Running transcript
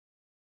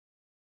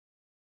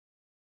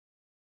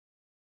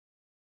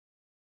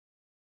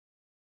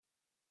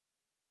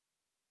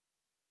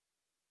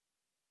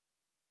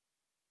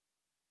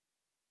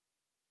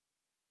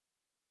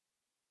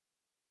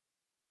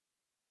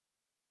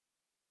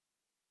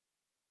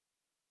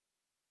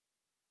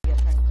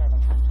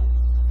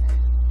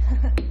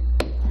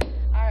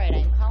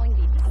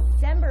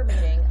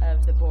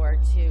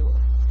to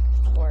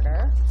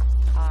order.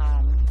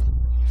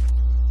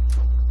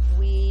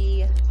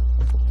 We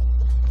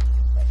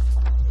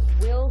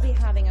will be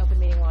having open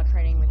meeting law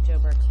training with Joe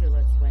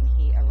Bertulis when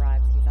he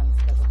arrives. He's on the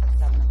schedule for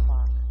 7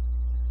 o'clock.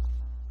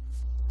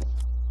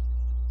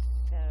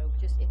 So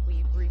just if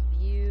we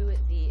review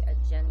the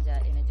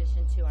agenda, in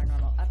addition to our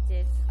normal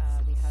updates,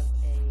 we have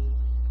an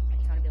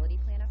accountability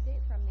plan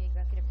update from the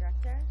executive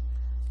director.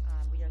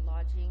 We are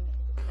lodging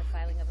the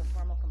filing of a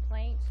formal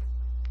complaint.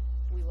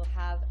 We will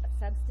have a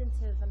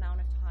substantive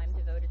amount of time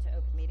devoted to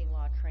open meeting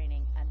law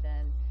training, and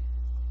then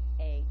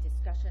a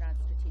discussion on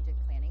strategic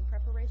planning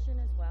preparation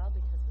as well,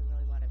 because we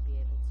really want to be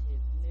able to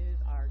move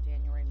our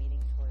January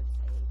meeting towards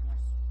a more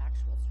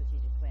actual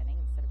strategic planning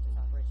instead of just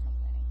operational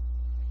planning.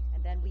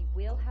 And then we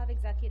will have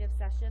executive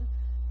session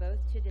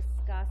both to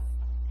discuss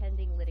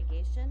pending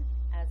litigation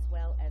as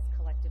well as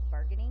collective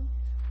bargaining,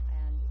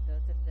 and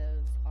both of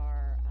those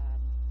are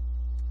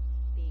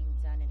being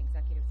done in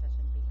executive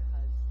session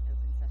because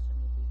open session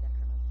would be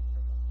detrimental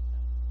for both of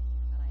them.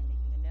 And I'm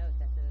making a note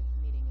that the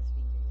meeting is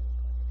being video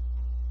recorded.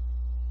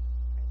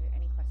 Are there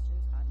any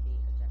questions on the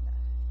agenda?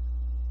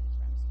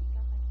 Trying to speak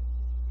up, I can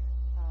hear you.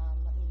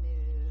 Let me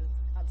move.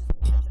 I'll just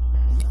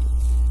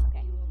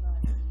okay.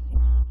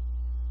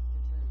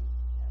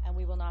 And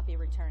we will not be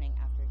returning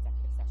after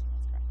executive session.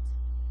 That's correct.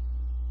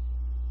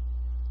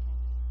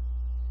 Okay.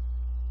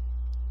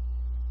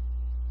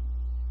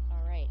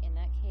 All right. In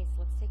that case,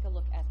 let's take a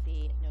look at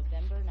the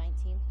November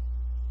 19th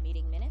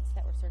meeting minutes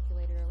that were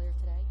circulated earlier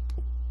today.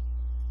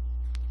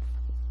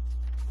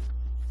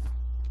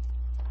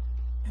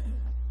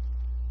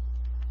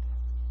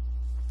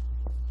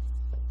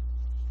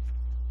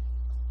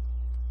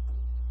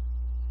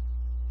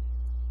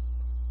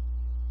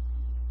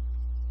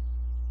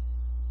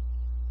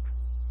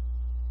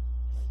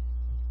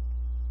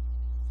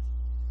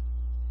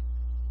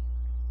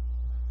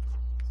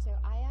 So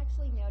I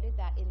actually noted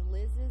that in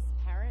Liz's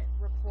parent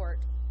report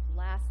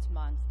last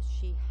month,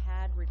 she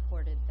had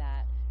reported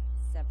that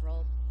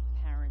several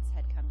parents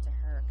had come to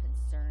her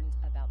concerned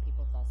about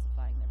people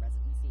falsifying their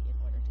residency in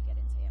order to get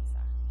into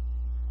Amsac.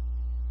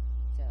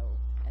 So,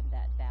 and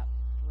that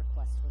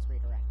request was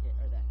redirected,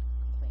 or that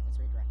complaint was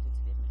redirected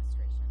to the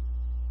administration.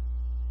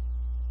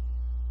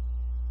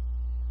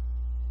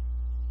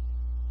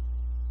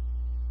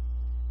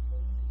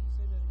 Could you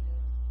say that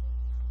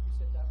you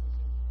said that was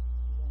in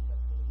the one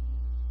that fully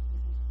used?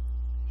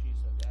 She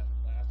said that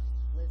last.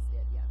 Liz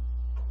did, yeah.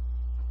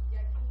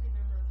 Yeah, I couldn't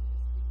remember if it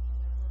was the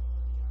November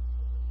or the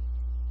October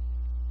meeting.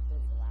 It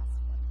was the last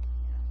one,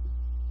 yeah.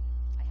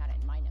 I had it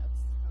in my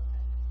notes.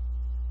 Okay.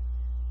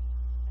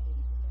 I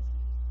didn't put this in.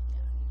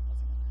 Yeah, it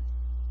wasn't in there.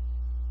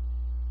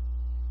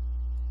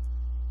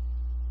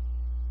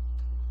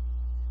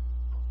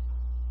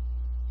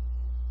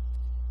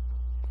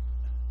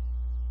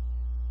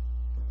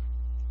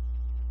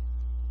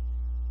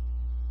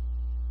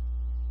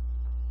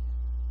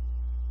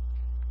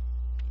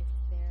 If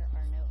there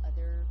are no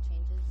other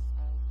changes,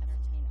 I'll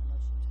entertain a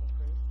motion to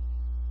approve.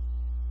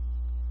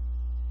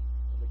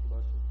 I'll make the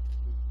motion.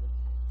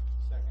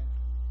 Second.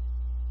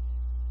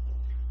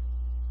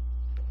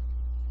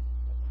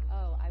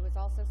 Oh, I was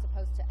also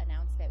supposed to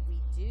announce that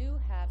we do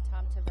have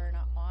Tom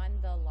Taverna on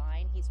the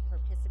line. He's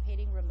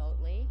participating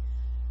remotely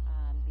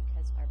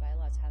because our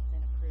bylaws have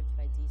been approved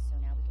by D, so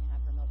now we can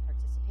have remote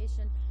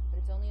participation, but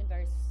it's only in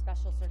very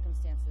special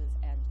circumstances,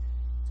 and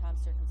Tom's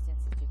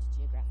circumstances due to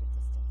geographic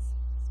distance.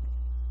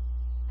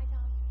 Hi,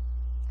 Tom.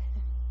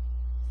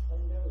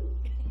 Hello.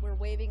 We're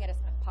waving at a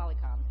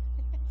Polycom.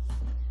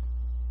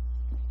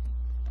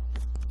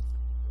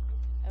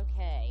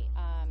 Okay.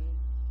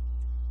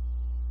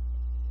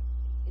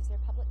 Is there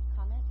public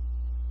comment?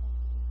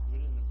 We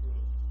didn't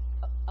approve.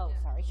 Oh,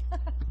 Yeah. sorry.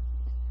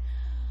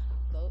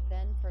 Vote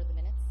then for the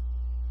minutes.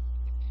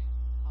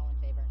 All in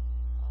favor?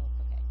 Oh,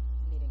 okay.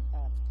 Meeting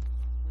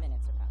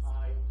minutes are passed.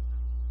 Aye.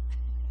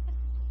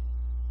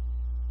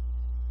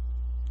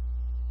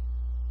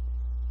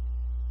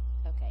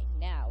 Okay,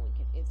 now we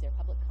can. Is there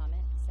public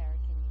comment? Sarah,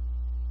 can you?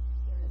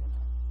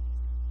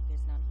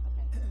 There's none.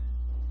 Okay.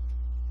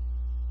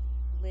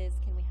 Liz,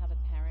 can we have a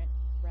parent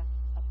rep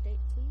update,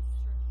 please?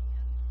 Sure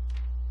can.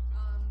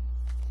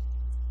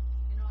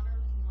 In honor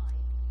of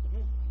Mike,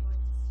 I'm going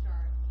to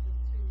start with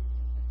 2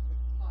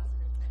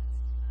 positive things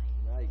tonight.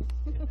 Nice.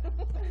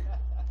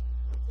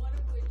 One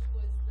of which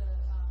was the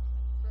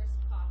first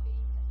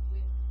coffee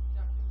with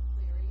Dr.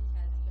 McCleary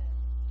has been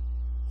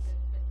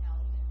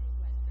held, and it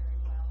went very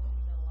well.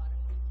 We got a lot of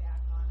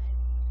feedback on it.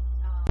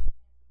 And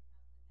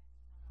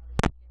we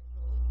have the next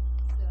one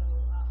already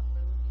scheduled, so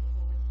we're looking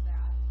forward to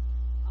that.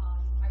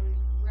 I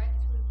regret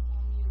to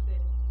inform you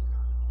that we're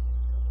not going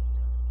to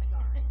Philadelphia.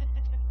 Sorry.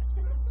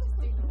 Just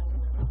ignore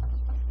it.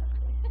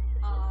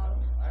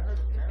 I heard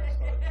the parents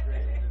thought it was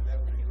great, and that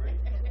would be great.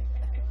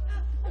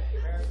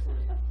 Parents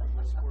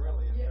were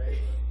squirrely in favor.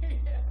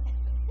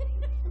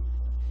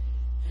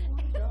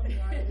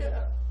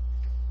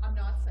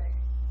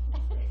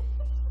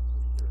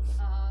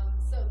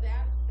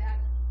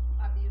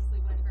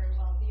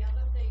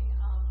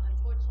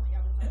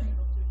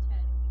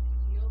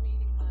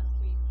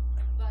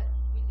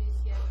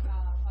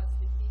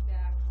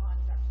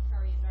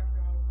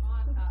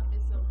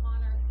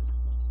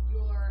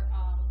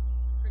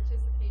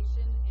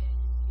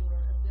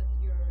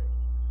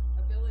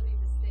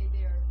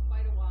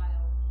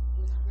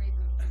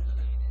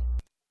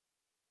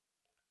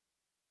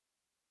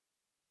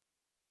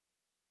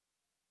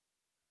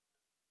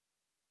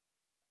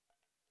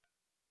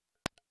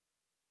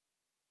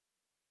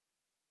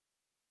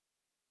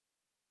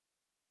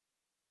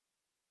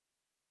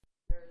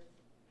 requires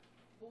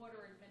board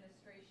or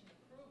administration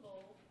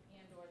approval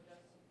and or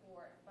just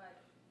support,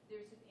 but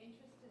there's an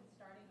interest in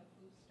starting a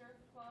booster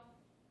club,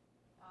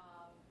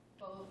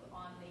 both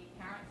on the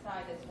parent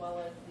side as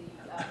well as the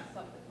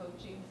some of the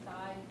coaching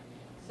side.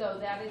 So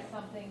that is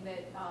something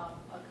that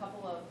a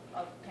couple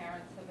of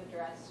parents have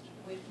addressed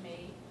with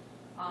me,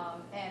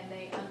 and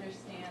they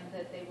understand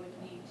that they would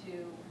need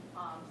to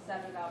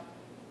set it up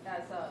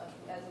as a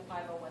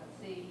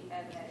 501c,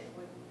 and that it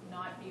would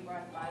not be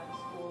run by the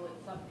school.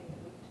 It's something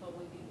that would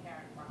totally be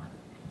parent run.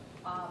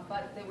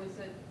 But there was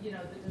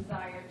the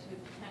desire to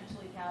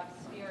potentially have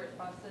spirit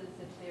buses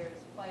if there's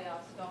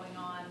playoffs going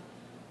on,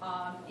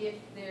 if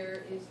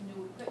there is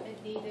new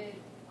equipment needed,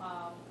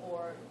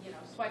 or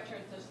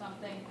sweatshirts or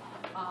something,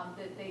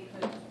 that they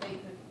could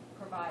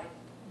provide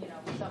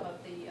some of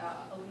the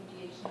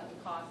alleviation of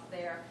the costs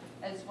there,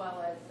 as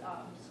well as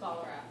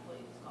scholar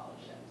athlete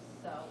scholarships.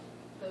 So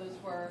those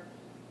were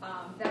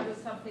that was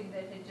something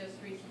that had just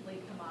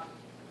recently come up.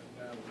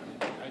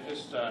 I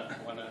just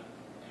want to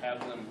have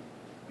them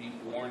be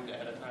warned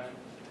ahead of time.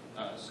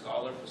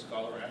 Scholar for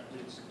scholar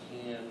athletes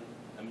can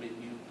omit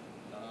you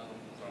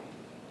from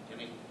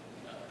getting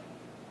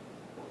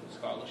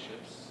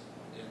scholarships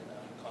in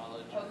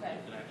college. Okay.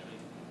 You can actually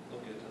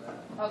look into that.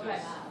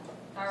 Okay.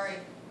 All right.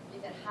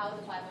 Is it how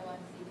the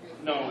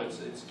 501c3? No,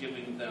 it's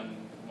giving them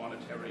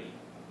monetary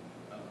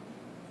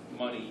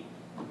money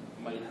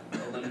might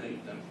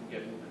eliminate them from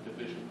getting the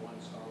Division I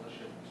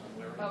scholarship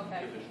somewhere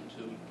Okay. in Division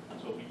II.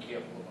 So be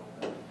careful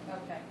about that.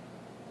 Okay.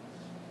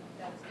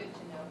 That's good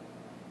to know.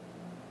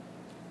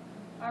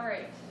 All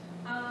right.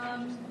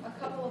 A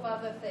couple of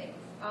other things.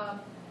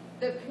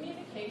 The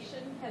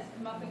communication has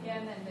come up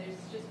again, and there's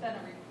just been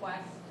a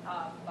request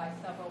by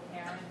several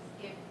parents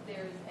if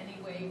there's any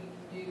way we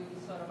can do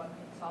sort of a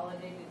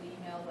consolidated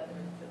email, whether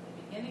it's at the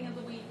beginning of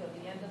the week or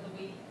the end of the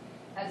week,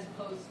 as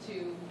opposed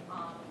to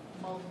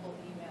multiple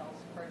emails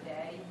per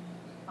day,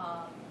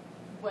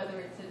 whether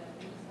it's in a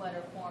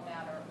newsletter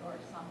format or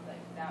something.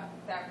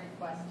 That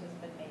request has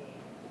been made.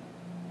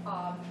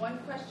 One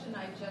question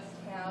I just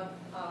have,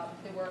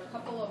 there were a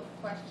couple of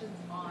questions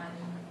on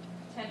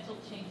potential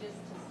changes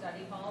to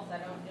study halls. I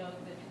don't know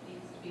that it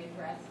needs to be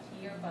addressed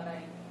here, but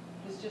I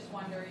was just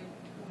wondering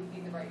who would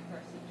be the right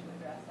person to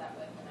address that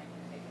with, and I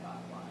can take it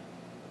offline.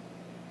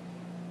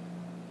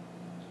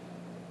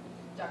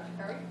 Dr.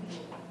 Curry?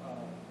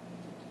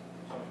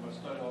 Sorry, but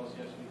study halls,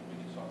 yes, we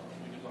can talk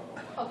about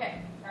that.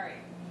 Okay, all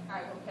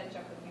right, we'll catch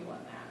up with you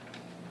on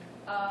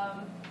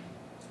that.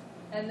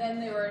 And then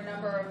there were a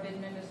number of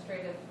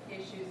administrative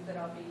issues that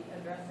I'll be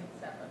addressing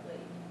separately.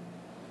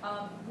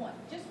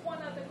 Just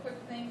one other quick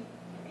thing,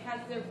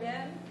 has there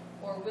been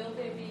or will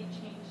there be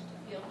change to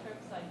field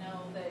trips? I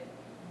know that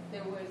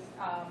there was,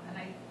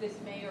 this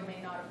may or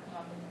may not have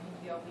come up in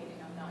the PTO meeting,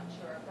 I'm not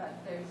sure, but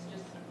there's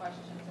just some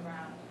questions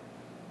around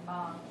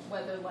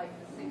whether like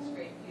the 6th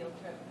grade field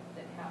trip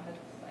that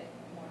happens like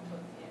more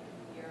towards the end of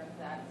the year, if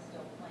that's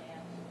still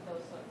planned,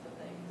 those sorts of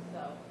things.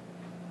 So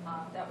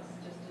that was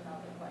just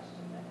another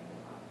question that had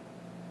come up.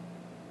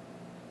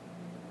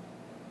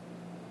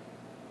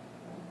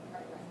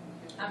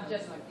 I'm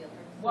just,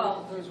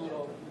 well, Those would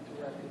all be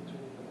directed to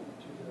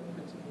the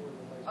principal or the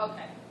vice principal.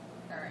 okay,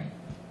 all right.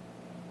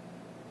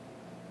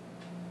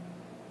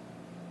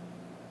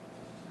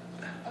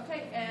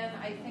 Okay, and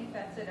I think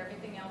that's it.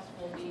 Everything else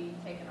will be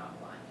taken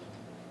offline.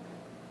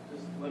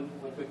 Just one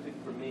quick thing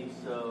for me.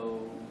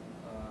 So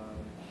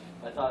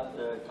I thought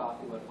the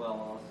coffee went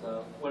well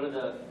also. One of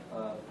the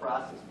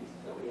process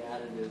pieces that we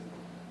added is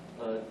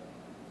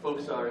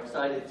folks are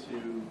excited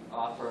to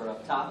offer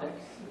up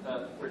topics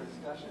for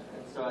discussion.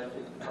 And so I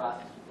think the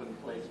process we put in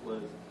place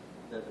was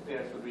that the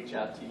parents would reach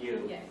out to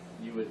you. Yes.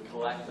 You would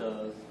collect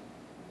those,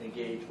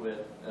 engage with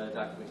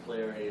Dr.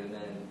 McCleary, and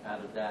then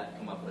out of that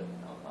come up with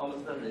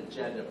almost not an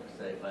agenda per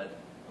se, but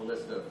a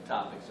list of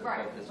topics or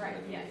Right, focus for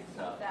right, the yes. meeting.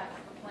 So That's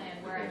the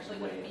plan. We're actually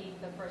going to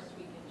meet the first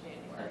week in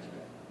January. that's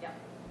great. Yep.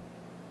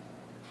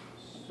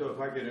 So if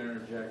I could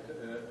interject,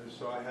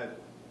 so I had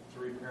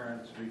 3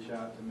 parents reach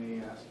out to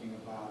me asking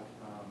about,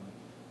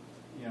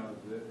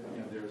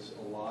 there's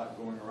a lot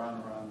going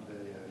around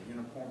the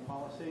uniform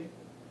policy,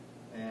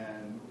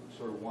 and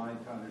sort of wanting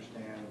to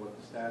understand what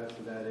the status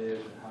of that is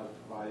and how to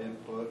provide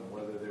input, and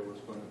whether there was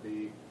going to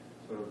be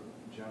sort of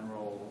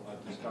general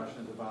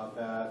discussions about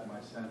that.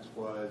 My sense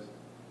was,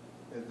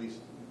 at least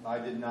I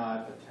did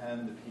not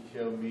attend the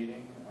PTO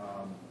meeting,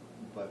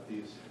 but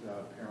these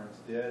parents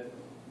did,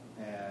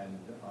 and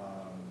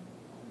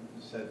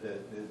said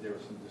that there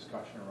was some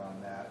discussion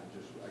around that,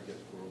 and just, I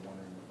guess, we were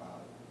wondering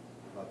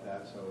about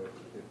that. So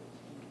if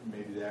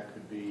maybe that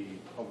could be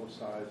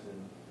publicized in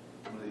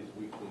one of these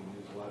weekly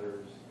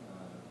newsletters,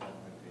 that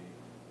might be.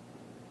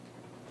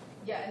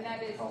 Yeah, and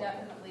that is helpful.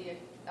 definitely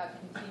a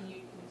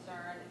continued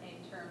concern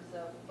in terms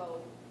of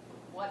both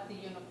what the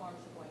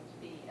uniforms are going to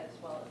be as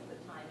well as the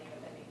timing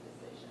of any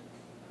decisions.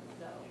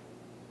 So,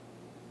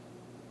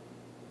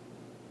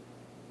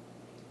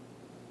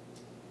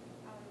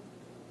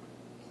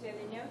 So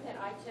the note that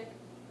I took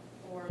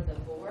for the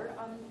board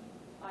on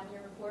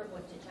your report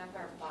was to check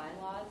our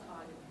bylaws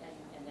on,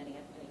 and then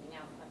Anthony, you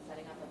announced I'm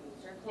setting up a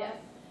booster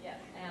club. Yes.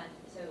 And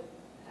so,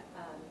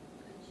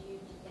 could you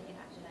just take an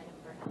action item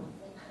for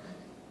Allison?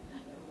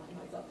 I remind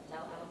myself to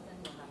tell Allison,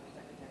 we'll have her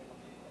secretary.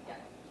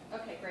 Yeah,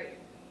 okay, great.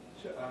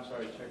 I'm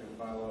sorry, checking the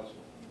bylaws.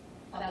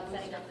 About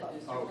setting up the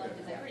booster Oh, club, okay.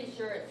 because I'm pretty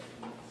sure it's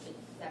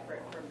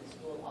separate from the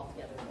school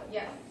altogether, but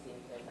Yes. see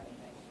if there's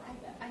anything from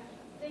that. I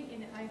think,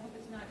 and I hope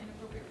it's not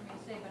inappropriate for me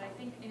to say, but I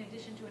think in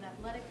addition to an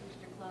athletic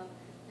booster club,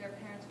 there are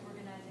parents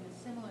organizing a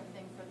similar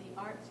thing for the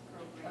arts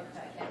program.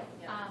 Okay.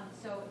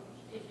 So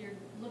if you're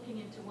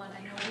looking into one,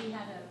 I know we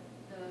had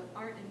the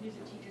art and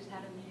music teachers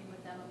had a meeting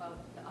with them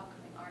about the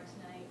upcoming arts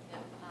night.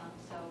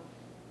 So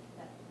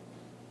that,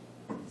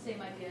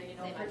 same idea, you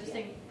know, Same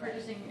idea, right.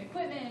 purchasing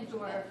equipment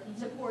or Yeah.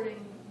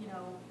 supporting, you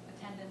know,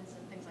 attendance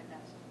and things like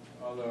that.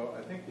 Although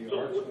I think the So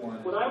arts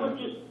one. what I would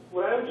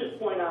just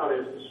point out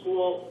is the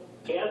school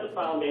has a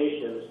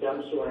foundation, the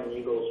STEM Soaring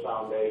Eagles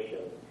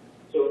Foundation.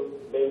 So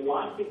they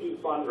want to do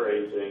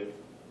fundraising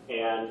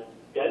and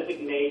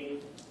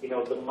designate, you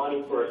know, the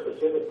money for a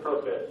specific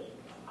purpose.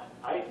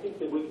 I think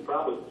that we could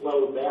probably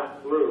flow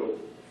that through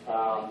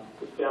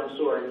the STEM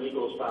Soaring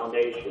Eagles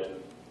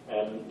Foundation,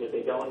 and that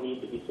they don't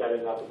need to be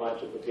setting up a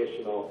bunch of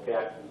additional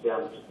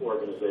tax-exempt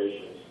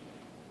organizations.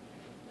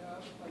 Yeah,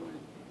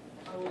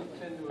 I would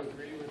tend to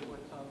agree with what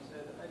Tom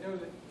said. I know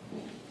that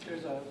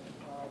there's a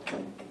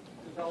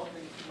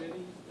development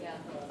committee Yeah.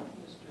 that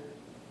Mr.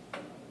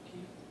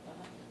 Keith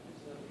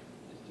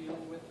is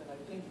dealing with, and I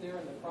think they're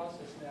in the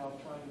process now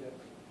of trying to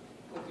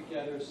put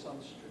together some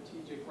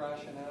strategic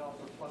rationale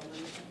for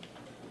fundraising.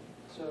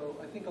 So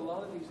I think a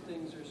lot of these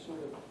things are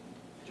sort of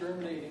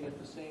germinating at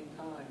the same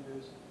time.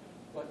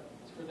 But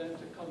for them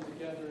to come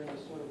together in a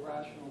sort of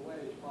rational way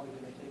is probably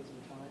going to take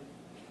some time.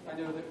 I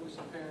know there were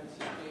some parents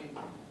that came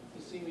to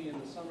see me in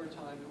the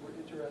summertime who were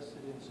interested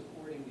in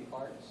supporting the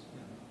arts,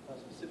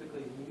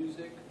 specifically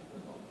music,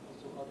 but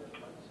also other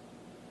arts.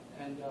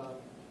 And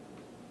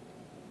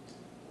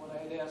what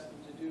I had asked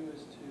them to do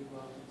is to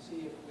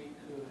see if we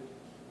could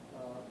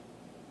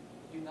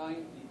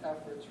unite the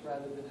efforts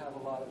rather than have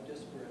a lot of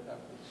disparate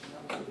efforts.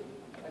 And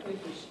I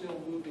think we're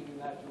still moving in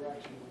that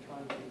direction. We're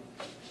trying to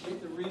get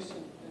the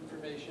recent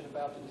information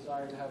about the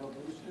desire to have a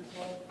booster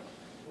club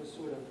was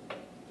sort of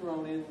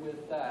thrown in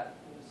with that.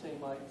 And the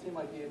same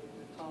idea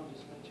that Tom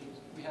just mentioned.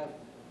 We have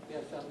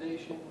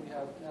foundation. We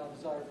have now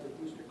desire for a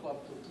booster club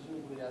for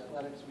presumably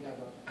athletics. We have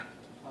a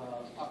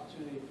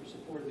opportunity for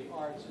support of the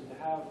arts, and to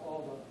have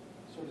all the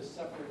sort of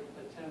separate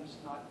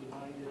attempts not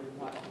united or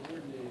not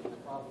coordinated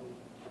is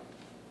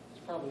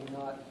probably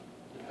not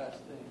the best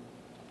thing.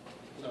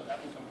 So that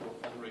would come to a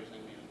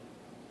fundraising meeting.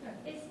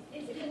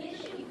 Is it an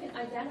issue you can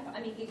identify,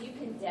 I mean, if you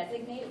can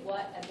designate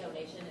what a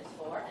donation is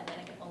for, and then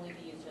it can only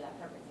be used for that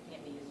purpose, it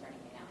can't be used for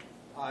anything else?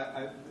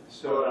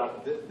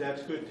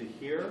 That's good to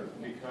hear,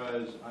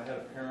 because I had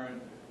a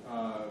parent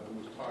who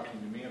was talking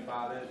to me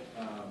about it,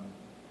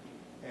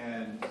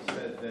 and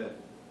said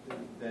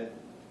that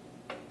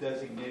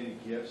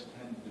designated gifts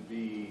tend to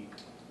be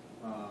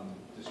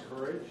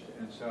discouraged,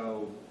 and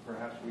so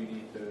perhaps we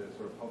need to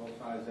sort of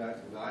publicize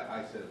that, because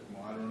I said,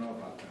 well, I don't know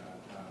about that.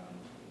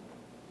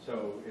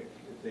 So if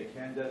they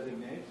can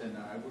designate, then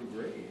I would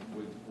agree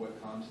with what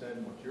Tom said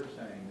and what you're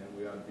saying, that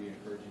we ought to be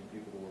encouraging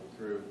people to work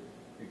through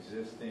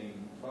existing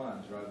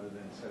funds rather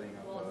than setting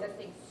up Well, a...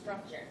 existing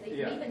structure.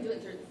 They Yeah. can even do it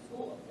through the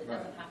schools. It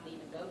Right. doesn't have to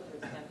even go through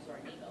STEM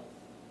Soaring Eagles.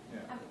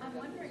 Yeah. I'm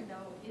wondering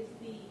though,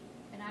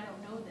 and I don't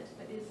know this,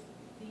 but is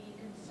the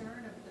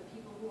concern of the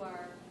people who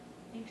are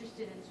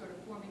interested in sort of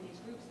forming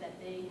these groups that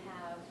they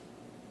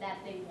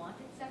want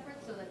it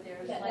separate, so that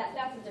there's Yeah, like...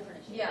 that's a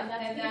different issue. Yeah, And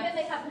and then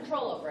they have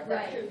control over it,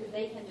 that's Right. true, because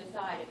they can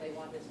decide if they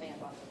want this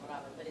bandbox or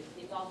whatever, but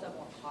it's also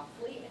more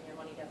costly, and your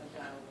money doesn't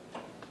go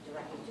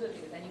directly to it,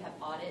 because then you have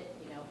audit,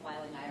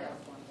 filing IRS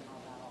forms and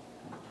all that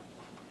also.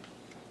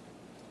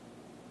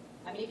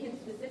 I mean, it can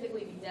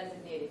specifically be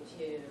designated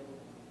to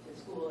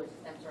school or to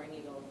STEM Soaring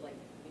Eagles, like,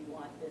 we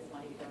want this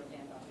money to go to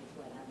bandboxes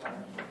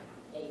whenever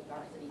a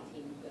varsity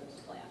team goes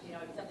to playoffs,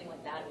 something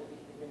like that would be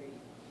very,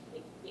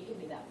 it can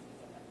be that specific.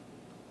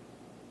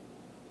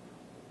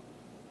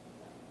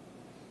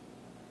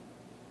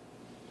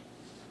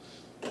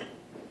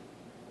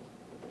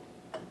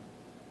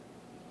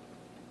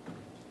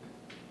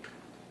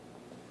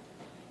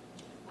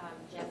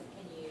 Jess,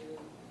 can you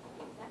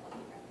take that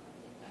one?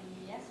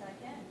 Yes, I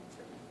can.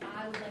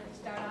 I would like to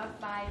start off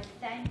by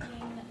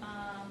thanking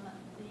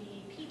the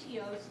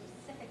PTO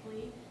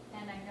specifically,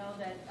 and I know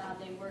that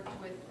they worked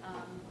with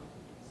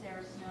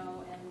Sarah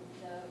Snow and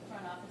the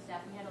front office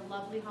staff. We had a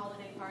lovely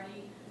holiday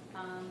party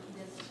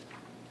this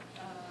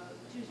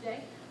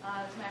Tuesday.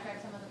 As a matter of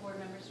fact, some of the board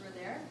members were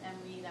there, and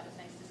that was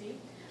nice to see.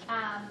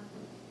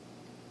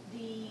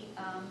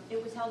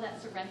 It was held at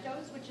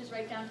Sorrento's, which is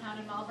right downtown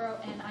in Marlboro,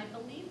 and I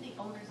believe the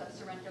owners of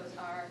Sorrento's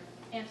are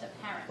Amsac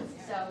parents,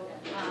 so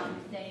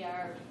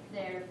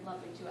they're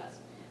lovely to us.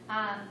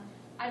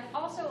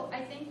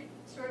 I think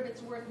sort of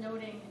it's worth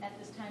noting at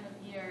this time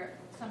of year,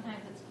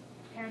 sometimes it's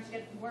parents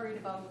get worried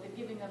about the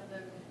giving of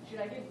the, should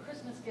I give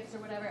Christmas gifts or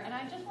whatever, and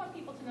I just want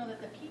people to know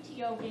that the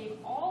PTO gave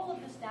all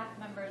of the staff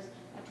members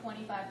a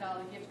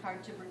 $25 gift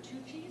card to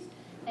Bertucci's.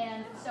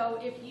 And so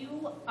if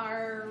you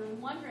are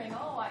wondering,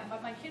 oh,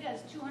 but my kid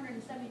has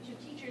 272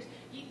 teachers,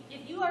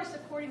 if you are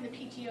supporting the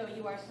PTO,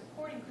 you are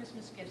supporting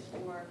Christmas gifts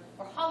or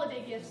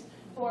holiday gifts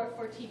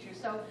for teachers.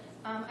 So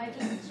I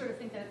just sort of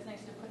think that it's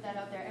nice to put that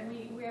out there. And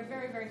we are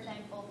very, very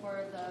thankful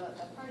for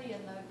the party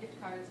and the gift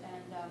cards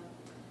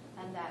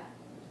and that.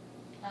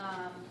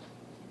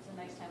 It's a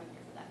nice time of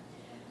year for that.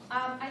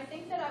 I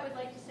think that I would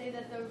like to say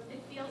that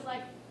it feels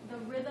like the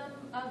rhythm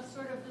of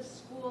sort of the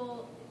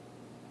school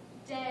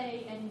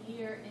day and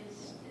year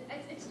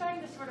it's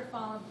starting to sort of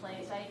fall in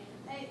place.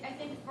 I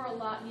think for a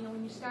lot,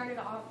 when you started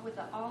off with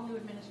the all-new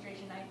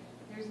administration,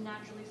 there's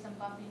naturally some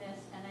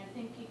bumpiness, and I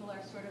think people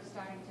are sort of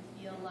starting to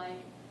feel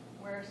like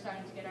we're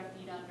starting to get our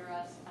feet under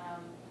us.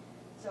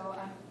 So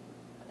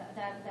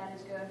that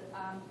is good.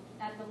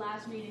 At the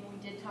last meeting, we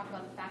did talk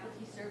about the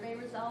faculty survey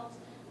results.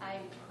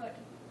 I put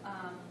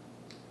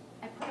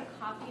a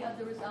copy of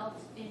the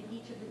results in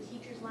each of the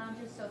teachers'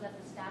 lounges so that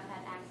the staff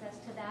had access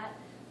to that.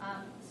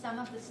 Some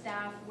of the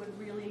staff would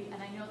really,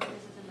 and I know that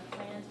this is in the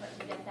plans, but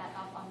to get that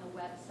up on the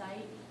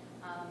website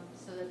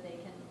so that they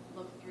can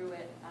look through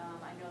it.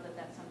 I know that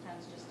that's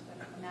sometimes just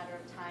a matter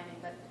of timing,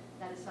 but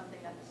that is something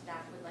that the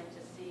staff would like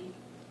to see.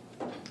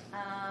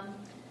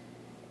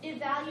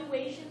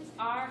 Evaluations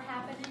are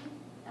happening.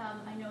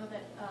 I know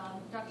that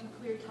Dr.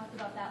 McCleary talked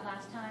about that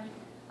last time.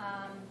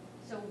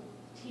 So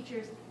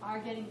teachers are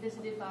getting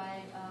visited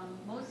by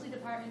mostly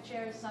department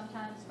chairs,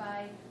 sometimes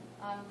by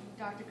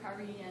Dr.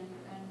 Curry and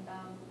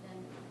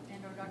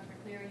or Dr.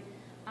 McCleary.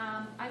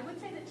 I would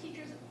say that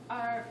teachers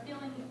are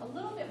feeling a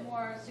little bit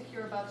more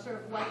secure about sort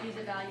of what these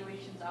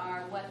evaluations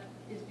are, what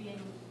is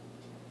being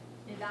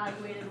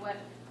evaluated,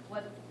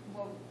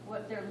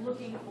 what they're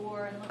looking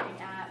for and looking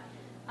at.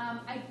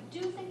 I do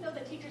think, though,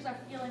 that teachers are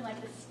feeling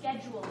like the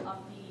schedule of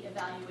the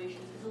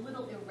evaluations is a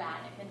little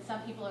erratic, and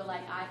some people are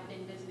like, I've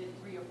been visited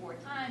 3 or 4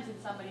 times, and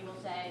somebody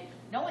will say,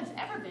 no one's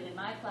ever been in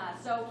my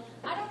class. So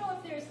I don't know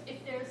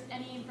if there's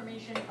any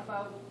information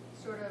about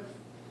sort of,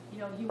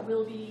 you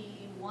will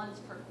be once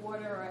per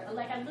quarter, or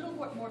like a little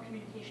more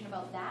communication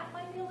about that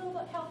might be a little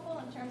bit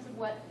helpful in terms of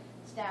what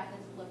staff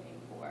is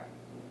looking for.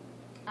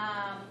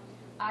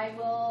 I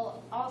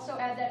will also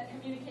add that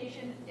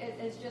communication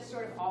is just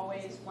sort of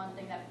always one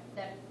thing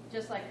that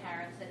just like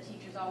parents, that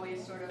teachers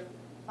always sort of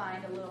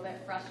find a little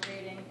bit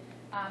frustrating.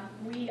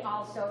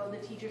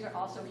 The teachers are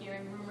also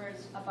hearing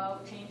rumors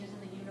about changes in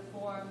the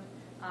uniform,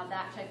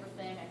 that type of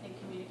thing. I think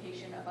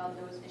communication about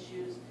those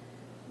issues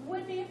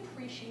would be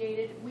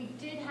appreciated. We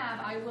did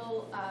have,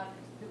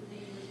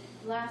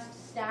 the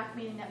last staff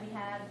meeting that we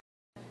had,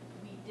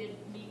 we did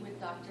meet with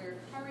Dr.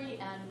 Curry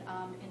and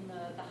in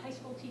the high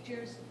school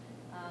teachers.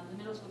 The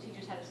middle school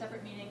teachers had a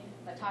separate meeting,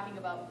 but talking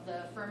about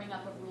the firming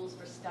up of rules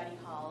for study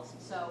halls.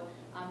 So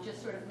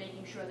just sort of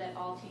making sure that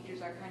all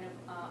teachers are kind of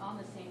on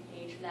the same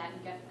page for that,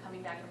 and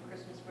coming back from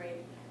Christmas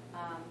break.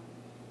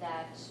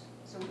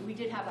 So we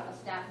did have a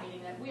staff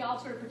meeting that we all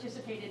sort of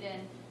participated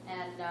in,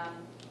 and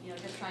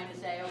just trying to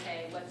say,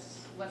 okay,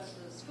 what's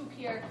the scoop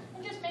here,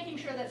 and just making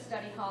sure that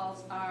study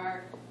halls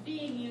are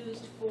being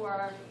used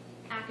for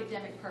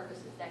academic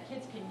purposes, that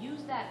kids can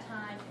use that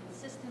time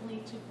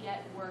consistently to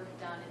get work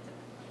done. It's a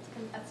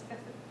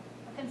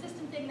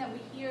consistent thing that we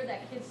hear,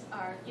 that kids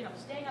are,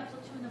 staying up till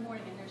 2 in the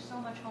morning, and there's so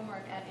much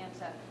homework at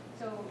AMSA.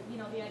 So,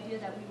 the idea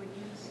that we would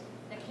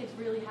that kids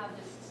really have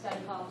this study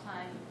hall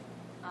time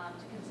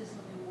to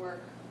consistently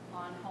work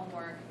on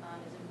homework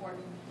is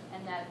important,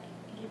 and that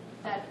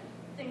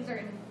things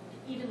are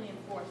evenly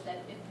enforced.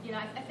 That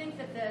I think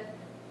that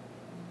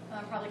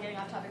I'm probably getting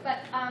off topic, but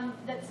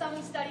that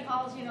some study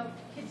halls,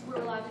 kids were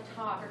allowed to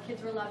talk, or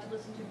kids were allowed to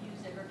listen to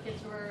music, or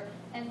kids were,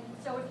 and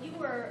so if you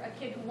were a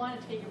kid who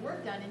wanted to get your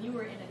work done and you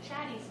were in a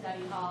chatty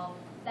study hall,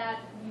 that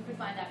you could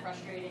find that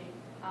frustrating.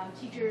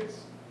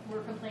 Teachers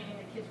were complaining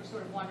that kids were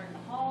sort of wandering the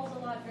halls a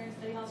lot during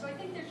study hall. So I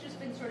think there's just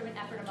been sort of an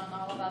effort among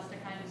all of us to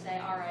kind of say,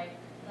 all right,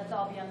 let's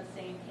all be on the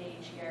same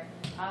page here.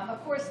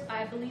 Of course,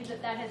 I believe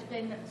that has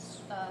been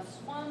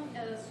swung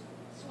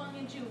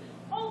into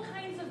all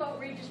kinds of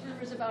outrageous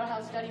rumors about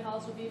how study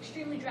halls will be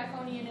extremely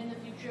draconian in the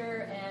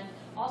future, and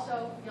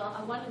also,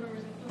 one of the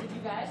rumors included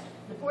you guys.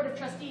 The Board of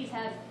Trustees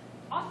has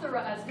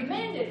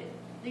demanded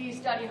these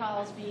study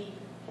halls be.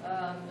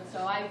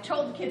 So I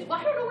told the kids, well,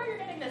 I don't know where you're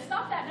getting this.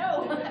 Stop that,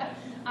 no.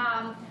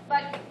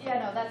 But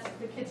that's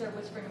the kids are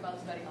whispering about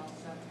study halls.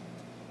 So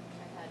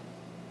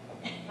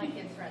I've had my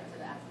kids' friends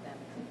have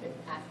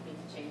asked me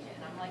to change it,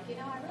 and I'm like, I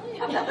really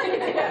have nothing to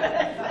do with it.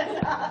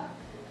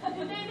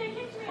 They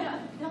came to me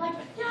and they're like,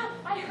 yeah,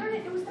 I heard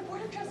it. It was the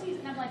Board of Trustees.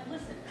 And I'm like,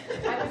 listen,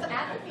 I was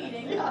at the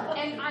meeting,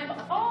 and I'm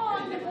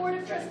on the Board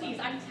of Trustees.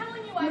 I'm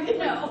telling you, I would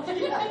know.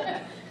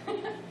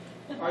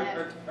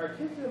 Are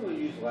kids able to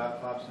use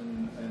laptops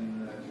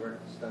in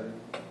direct study?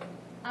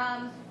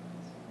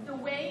 The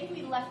way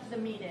we left the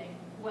meeting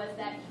was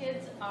that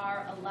kids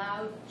are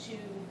allowed to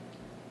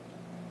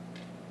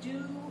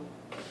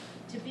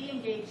be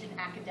engaged in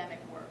academic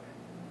work.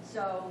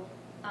 So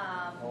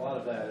A lot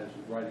of that is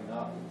writing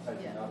up and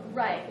typing up and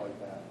Right. stuff like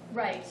that.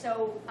 Right,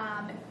 so,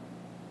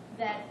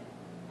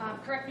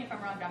 correct me if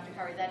I'm wrong, Dr.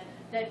 Curry, that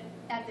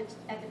at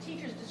the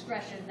teacher's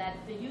discretion, that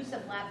the use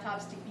of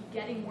laptops to be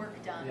getting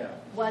work done Yeah.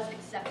 was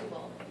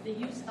acceptable. The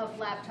use of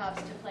laptops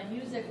to play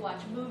music,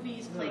 watch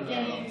movies, play No, no, no.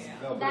 games,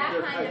 No, but that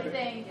they're kind of typing-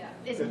 thing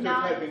is If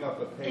not, they're typing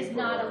up a paper. is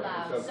not it's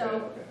allowed. okay, So,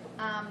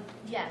 okay.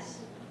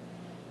 yes.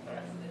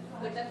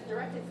 But that's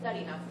directed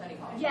study, not study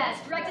hall.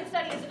 Yes, directed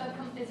study is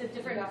a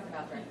different. You asked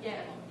about directed Yeah,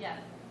 study. yeah.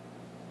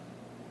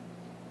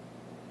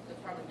 So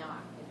it's probably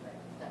not in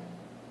directed study.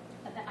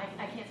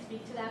 I can't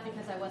speak to that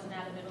because I wasn't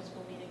at a middle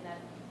school meeting that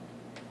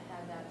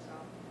had that, so.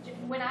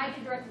 When I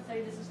did directed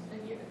study, this is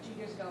 2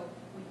 years ago,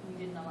 we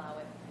didn't allow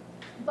it.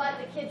 But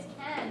the kids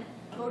can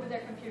go to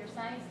their computer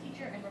science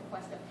teacher and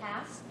request a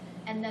pass,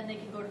 and then they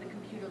can go to the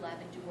computer lab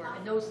and do work,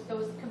 and those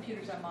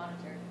computers are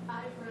monitored.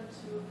 I've run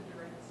 2 of the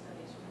directed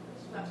studies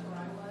schools, that's where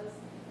I was,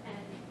 and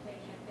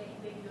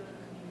they can go to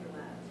the computer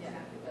labs.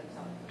 Yeah, that's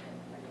all.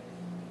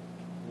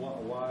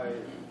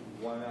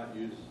 Why not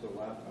use the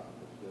laptop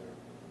if they're?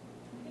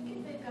 I think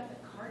if they've got the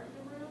cart in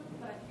the room,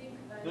 but I think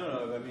that.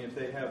 No, I mean, if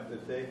they have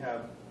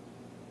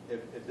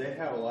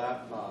a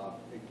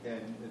laptop,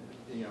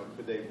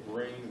 could they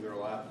bring their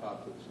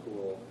laptop to the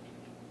school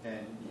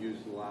and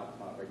use the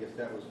laptop? I guess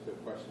that was the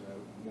question that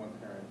one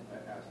parent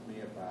asked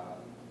me about.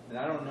 And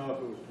I don't know if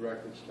it was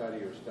directed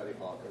study or study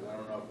hall, because I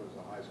don't know if it was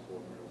a high school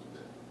or middle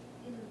school.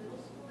 In the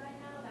middle school right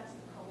now, that's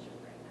the culture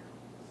right now,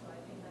 so I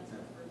think that's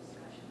up for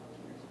discussion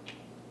over here.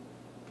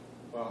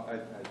 Well,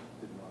 I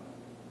didn't want to,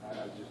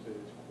 I just did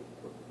it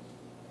quick.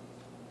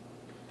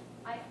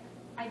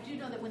 I do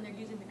know that when they're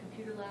using the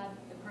computer lab,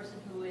 the person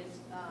who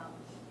is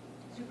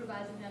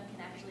supervising them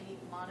can actually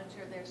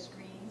monitor their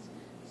screens.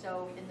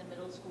 So in the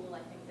middle school,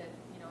 I think that,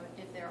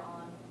 if they're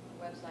on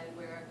a website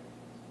where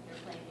they're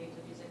playing games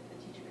of music, the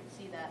teacher can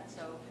see that.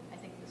 So I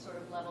think the sort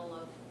of level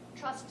of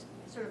trust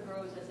sort of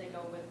grows as they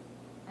go with,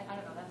 I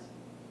don't know, that's,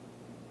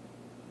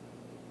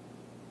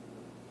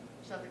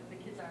 so the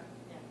kids are,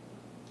 yeah.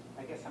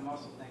 I guess I'm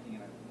also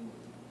thinking,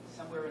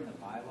 somewhere in the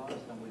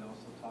bylaws, don't we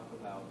also talk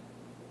about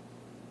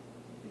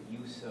the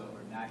use of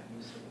or not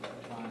use of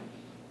electronic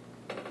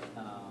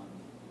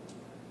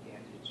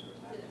gadgets or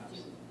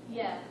laptops?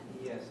 Yeah.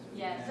 Yes.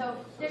 Yeah, so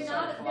they're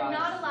not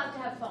allowed to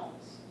have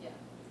phones. Yeah.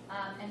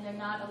 And they're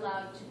not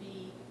allowed to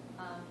be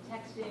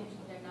texting,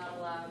 they're not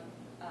allowed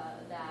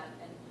that.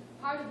 And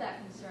part of that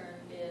concern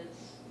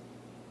is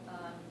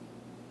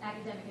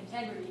academic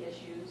integrity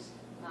issues,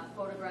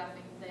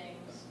 photographing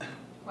things,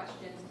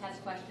 questions,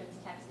 test questions,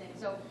 texting.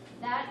 So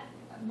that,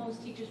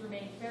 most teachers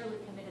remain fairly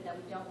committed that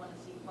we don't want to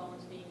see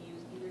phones being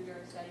used either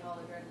during study hall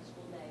or during the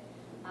school day.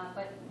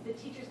 But the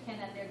teachers can,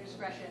 at their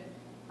discretion,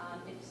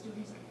 if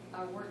students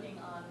are working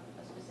on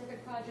a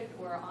specific project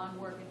or on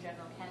work in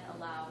general, can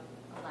allow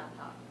a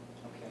laptop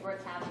Okay. or a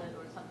tablet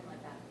or something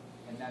like that.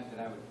 And not that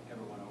I would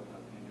ever want to open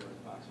up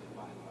Pandora's box with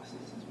bylaws,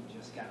 since we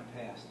just got it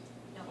passed.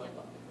 No, But-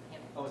 handbook.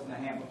 Oh, it's in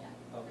the handbook?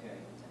 Yeah. Okay,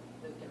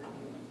 Those get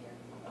reviewed in here.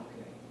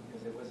 okay,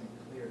 because it wasn't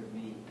clear to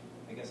me.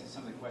 I guess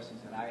some of the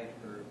questions that I had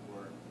heard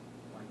were,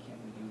 why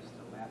can't we use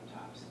the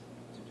laptops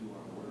to do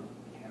our work?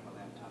 We have a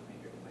laptop,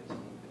 maybe everybody's a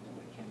little bit to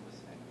what Ken was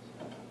saying.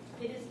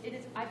 It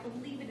is, I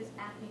believe it is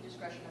at the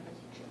discretion of the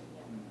teacher.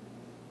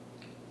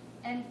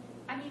 And,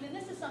 I mean, and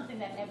this is something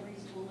that every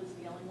school is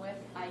dealing with.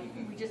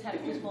 We just had a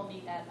dismal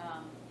meet at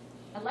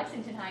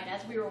Lexington High, and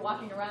as we were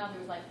walking around, there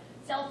was like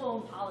cell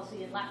phone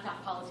policy and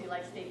laptop policy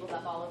like stapled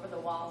up all over the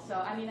wall. So,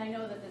 I mean, I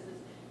know that this is,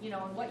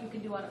 and what you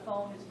can do on a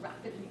phone is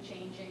rapidly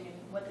changing, and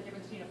what the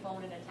difference between a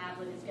phone and a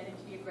tablet is getting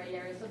to be a gray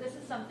area. So this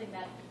is something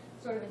that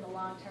sort of in the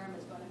long term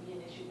is going to be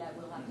an issue that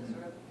we'll have to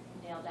sort of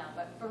nail down.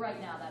 But for right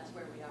now, that's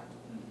where we are.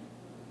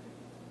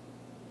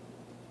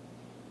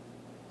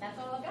 That's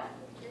all I've got.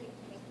 Great,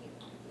 thank you.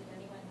 Does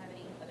anyone have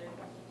any other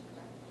questions for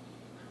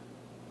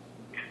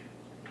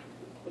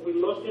Dr.? We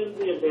looked into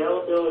the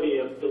availability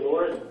of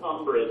Dolores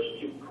Umbridge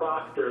to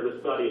proctor the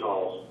study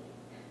halls.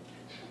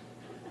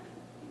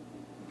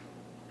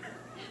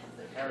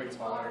 Harry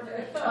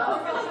Potter.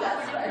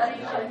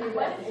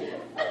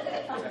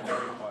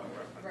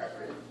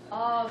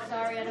 Oh,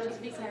 sorry, I don't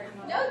speak Harry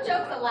Potter. No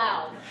jokes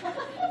allowed.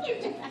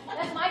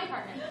 That's my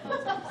department.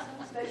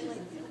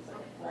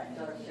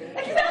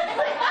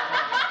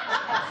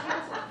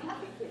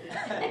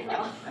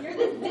 You're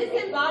this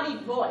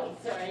disembodied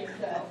voice, right?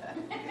 So.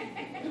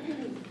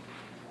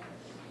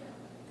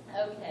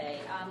 Okay,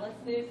 let's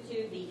move to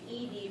the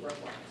ED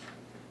report.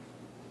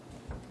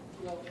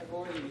 Well,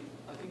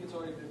 I think it's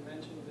already been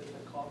mentioned that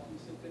the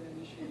coffees have been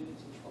initiated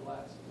since the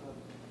last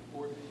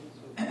board meeting,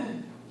 so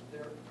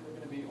they're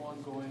going to be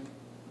ongoing.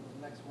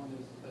 The next one,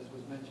 as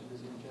was mentioned,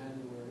 is in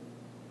January.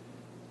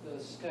 The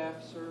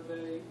staff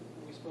survey,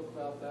 we spoke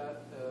about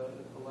that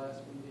at the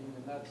last meeting,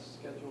 and that's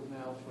scheduled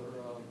now for,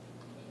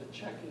 the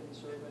check-in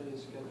survey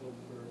is scheduled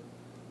for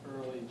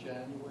early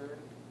January.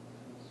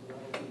 So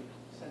that'll be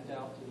sent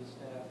out to the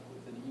staff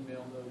with an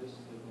email notice,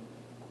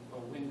 a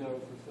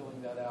window for filling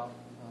that out.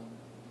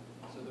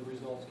 So the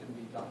results can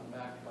be gotten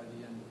back by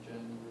the end of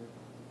January.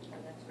 Oh,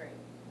 that's great.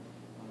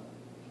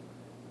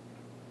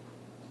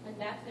 And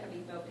that's going to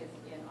be focused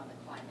in on the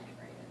climate,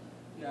 right?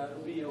 Yeah,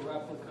 it'll be a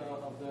replica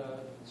of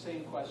the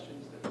same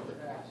questions that were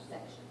asked.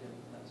 Section. in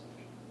that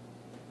section.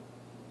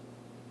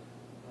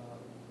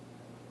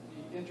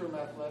 The interim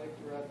athletic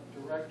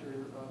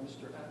director,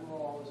 Mr.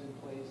 Emerald, is in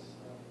place.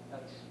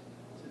 That's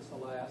since the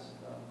last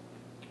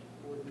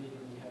board meeting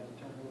we had a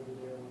turnover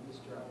there when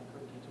Mr.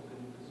 Albuquerque took a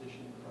new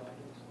position in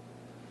Providence.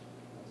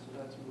 So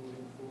that's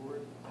moving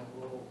forward, and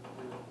we're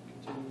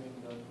continuing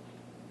the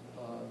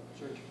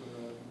search for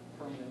a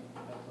permanent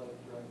athletic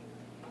director.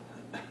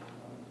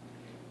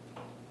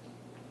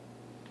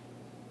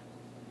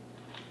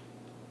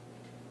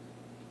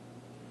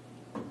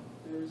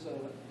 There's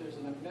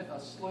a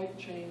slight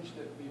change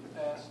that we've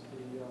asked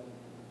the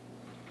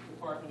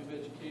Department of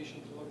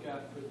Education to look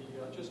at for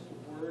the just the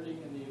wording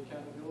in the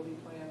accountability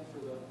plan for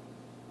the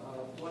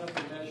one of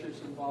the measures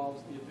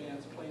involves the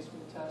advanced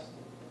placement test.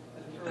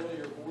 At an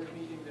earlier board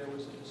meeting, there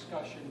was a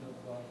discussion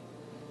of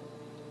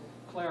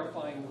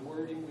clarifying the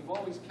wording. We've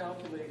always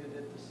calculated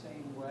it the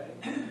same way,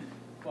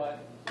 but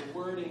the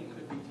wording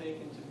could be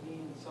taken to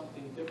mean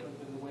something different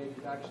than the way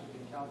we've actually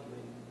been calculating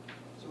it.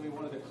 So we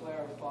wanted to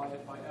clarify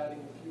it by adding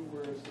a few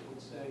words that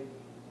would say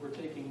we're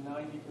taking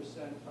 90%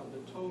 of the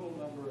total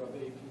number of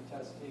AP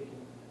tests taken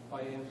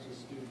by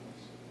Amsacs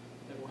students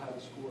that will have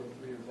a score of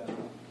 3 or better.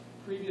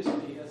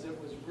 Previously, as it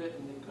was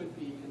written, it could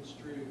be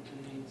construed to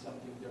mean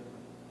something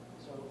different.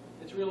 So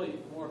it's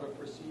really more of a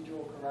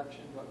procedural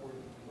correction, but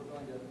we're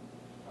going to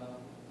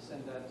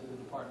send that to the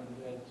Department of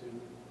Ed to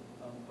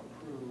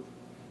approve.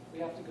 We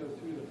have to go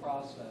through the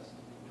process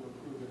to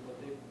approve it,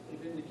 but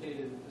they've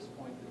indicated at this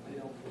point that they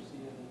don't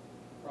foresee any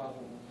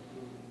problem with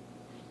approving.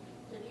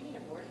 So do you need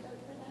a board vote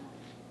for that?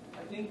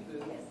 I think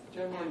that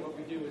generally what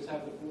we do is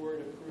have the board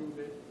approve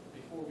it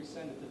before we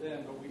send it to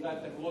them, but we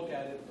let them look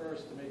at it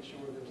first to make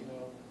sure that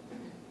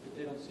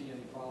they don't see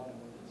any problem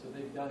with it. So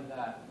they've done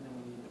that, and then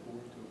we need the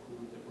board to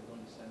approve that we're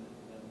going to send it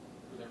to them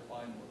for their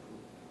final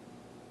approval.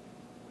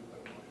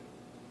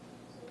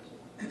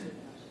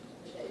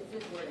 It's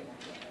this wording, I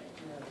think,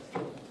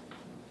 right?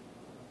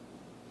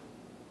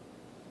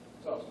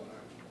 It's also in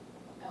our,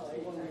 Oh, it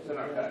is, sorry. it's in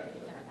our package.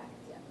 It's in our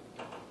packets, yeah.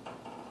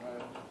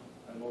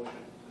 I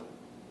motion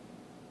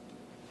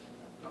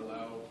to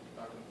allow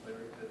Dr.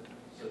 Cleary to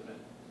submit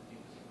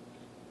these.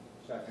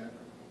 Second.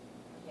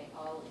 Okay,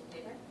 all in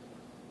favor?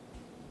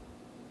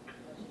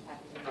 Motion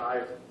passes.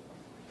 Aye.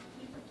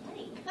 Keep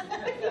forgetting. Keep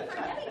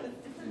forgetting.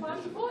 This is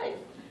Bobby's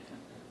voice.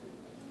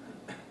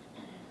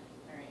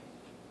 All right.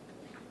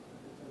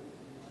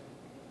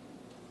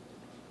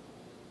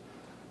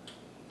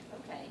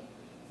 Okay,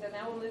 so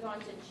now we'll move on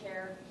to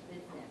chair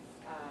business.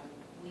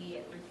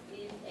 We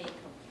received a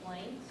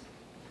complaint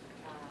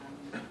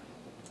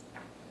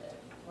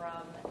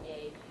from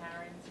a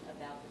parent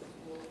about the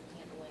school's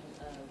handling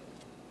of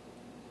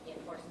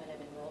enforcement of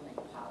enrollment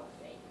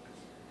policy.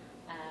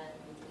 And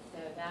so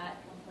that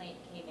complaint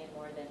came in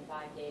more than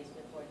 5 days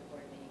before the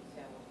board meeting.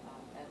 So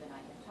Ev and I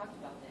have talked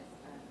about this.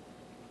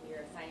 We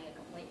are assigning a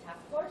complaint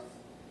task force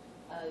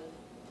of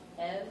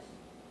Ev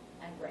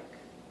and Rick.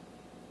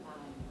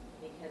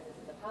 Because this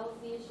is a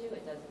policy issue,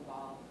 it does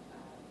involve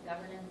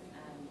governance,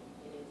 and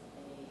it is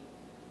a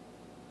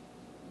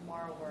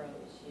Marlboro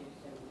issue,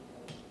 so we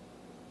hope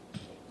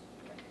it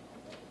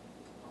recommends it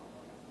all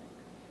of us.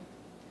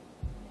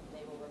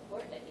 They will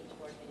report at each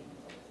board meeting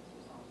until this is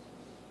resolved.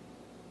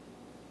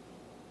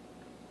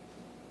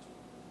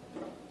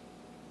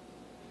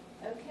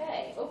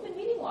 Okay, open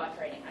meeting law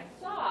training. I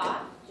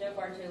saw Joe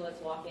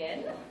Bartulis walk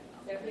in,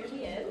 so here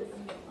he is.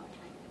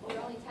 We're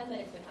only 10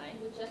 minutes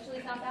behind, which actually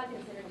is not bad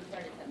considering we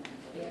started 10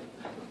 minutes ago.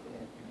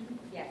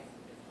 Yes.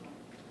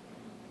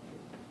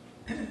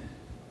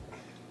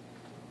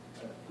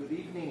 Good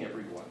evening,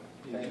 everyone.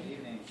 Good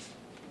evening.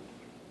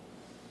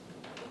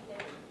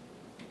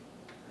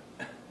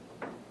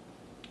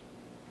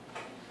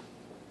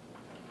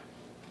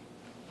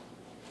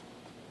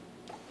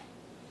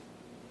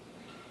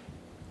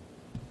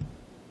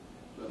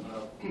 So,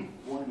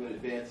 warning in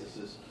advance, this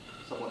is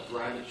somewhat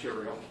dry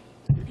material,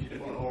 if you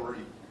didn't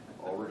already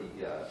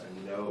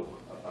know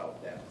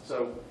about that.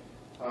 So,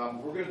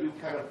 we're going to do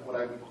kind of what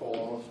I would call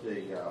almost a,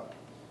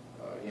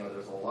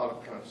 there's a lot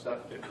of kind of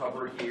stuff to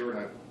cover here,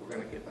 and we're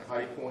going to get the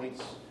high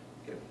points.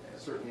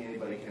 Certainly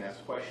anybody can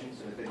ask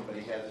questions, and if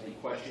anybody has any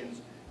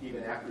questions,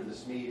 even after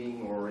this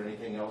meeting or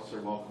anything else,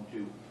 they're welcome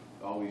to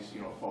always,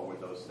 forward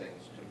those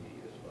things to me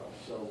as well.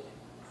 So,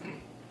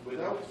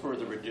 without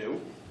further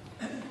ado,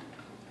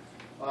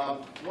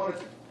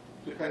 wanted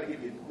to kind of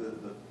give you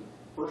the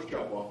first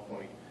jump-off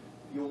point.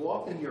 You'll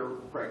often hear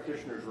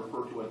practitioners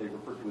refer to what they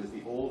refer to as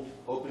the old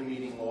open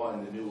meeting law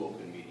and the new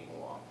open meeting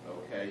law,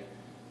 okay?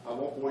 I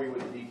won't bore you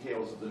with the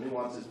details of the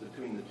nuances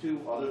between the two,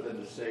 other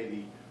than to say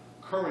the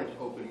current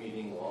open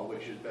meeting law,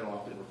 which has been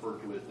often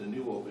referred to as the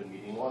new open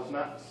meeting law, is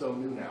not so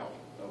new now,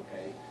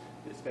 okay?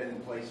 It's been in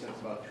place since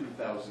about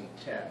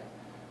 2010.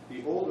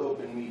 The old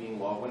open meeting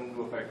law went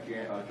into effect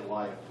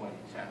July of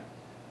 2010.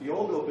 The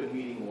old open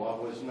meeting law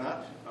was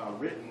not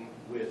written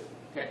with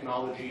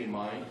technology in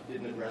mind,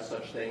 didn't address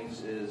such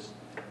things as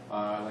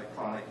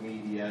electronic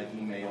media,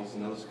 emails,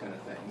 and those kind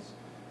of things.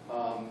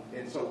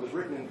 And so it was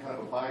written in kind of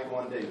a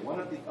bygone day. One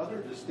of the other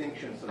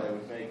distinctions that I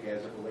would make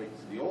as it relates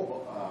to the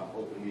old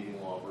open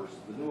meeting law versus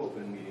the new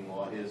open meeting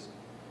law is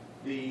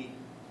the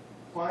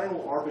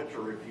final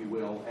arbiter, if you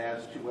will,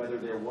 as to whether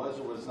there was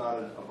or was not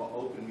an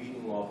open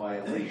meeting law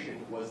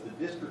violation was the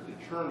district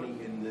attorney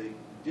in the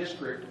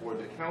district or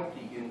the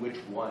county in which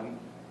one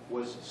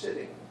was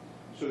sitting.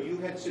 So you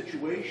had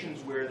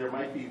situations where there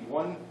might be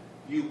one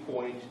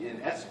viewpoint in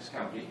Essex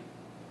County,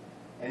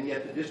 and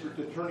yet the district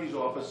attorney's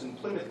office in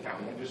Plymouth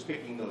County, I'm just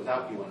picking those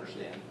out, you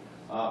understand,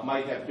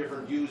 might have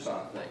different views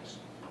on things.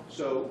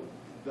 So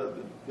the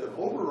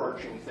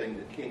overarching thing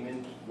that came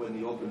in when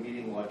the open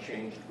meeting law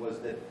changed was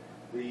that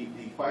the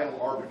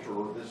final arbiter,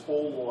 or this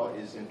whole law,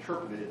 is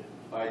interpreted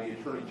by the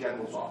Attorney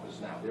General's office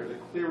now. They're the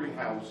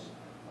clearinghouse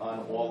on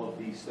all of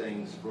these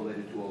things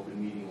related to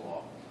open meeting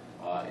law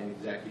in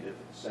executive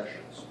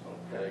sessions,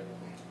 okay?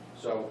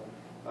 So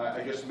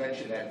I just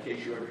mentioned that in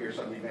case you ever hear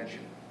somebody mention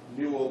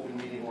new open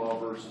meeting law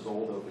versus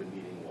old open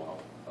meeting law,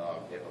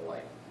 and the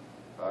like.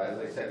 As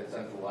I said, it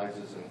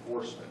centralizes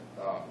enforcement.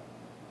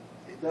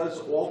 It does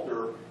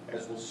alter,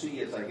 as we'll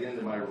see as I get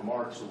into my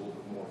remarks a little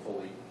bit more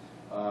fully,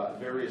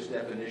 various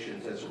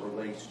definitions as it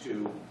relates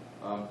to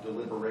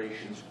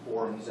deliberations,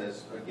 quorums,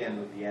 as again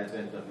with the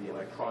advent of the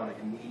electronic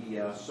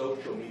media,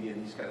 social media,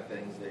 these kind of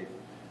things,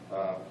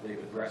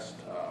 they've addressed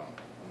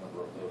a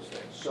number of those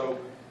things. So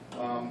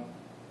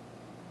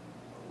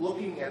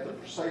looking at the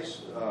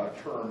precise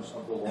terms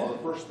of the law, the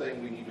first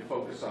thing we need to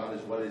focus on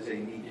is what is a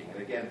meeting.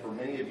 And again, for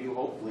many of you,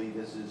 hopefully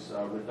this is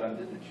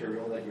redundant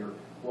material, that you're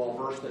well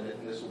versed in it,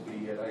 and this will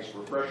be a nice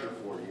refresher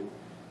for you.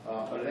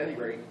 But at any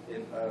rate,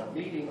 a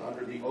meeting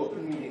under the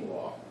open meeting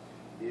law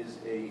is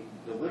a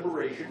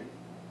deliberation.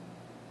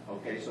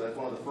 Okay, so that's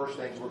one of the first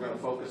things we're going to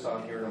focus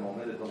on here in a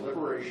moment, a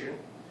deliberation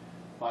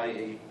by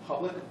a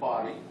public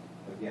body,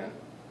 again,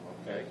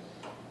 okay,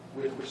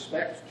 with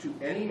respect to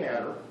any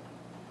matter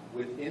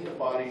within the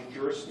body's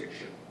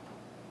jurisdiction,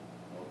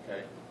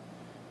 okay?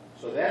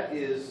 So that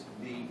is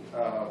the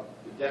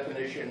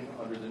definition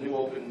under the new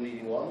open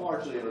meeting law, and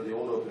largely under the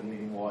old open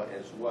meeting law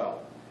as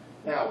well.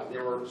 Now,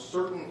 there are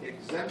certain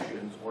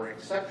exemptions or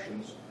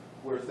exceptions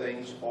where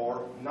things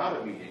are not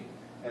a meeting,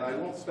 and I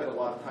won't spend a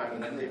lot of time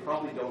on them. They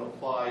probably don't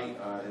apply,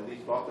 at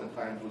least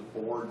oftentimes, with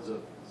boards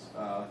of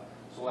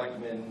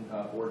selectmen,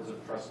 boards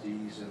of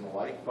trustees, and the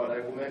like, but I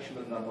will mention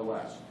them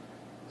nonetheless.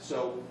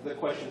 So the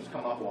questions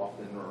come up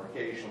often or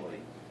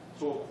occasionally.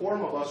 So a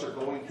quorum of us are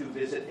going to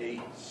visit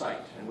a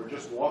site, and we're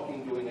just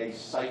walking, doing a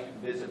site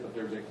visit, but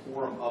there's a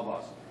quorum of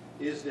us.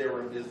 Is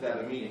that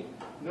a meeting?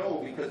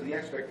 No, because the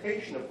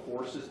expectation, of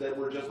course, is that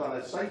we're just on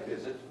a site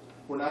visit.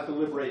 We're not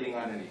deliberating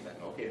on anything,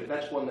 okay? But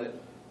that's one that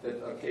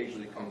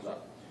occasionally comes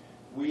up.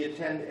 We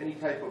attend any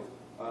type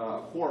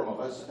of, quorum of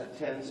us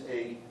attends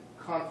a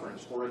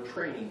conference or a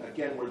training.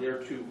 Again, we're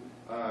there to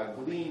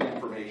glean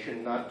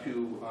information, not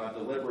to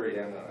deliberate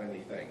on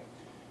anything.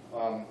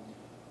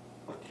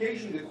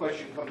 Occasionally the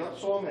question comes up,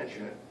 so I'll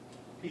mention it.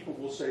 People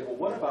will say, well,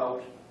 what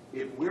about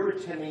if we're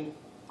attending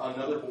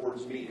another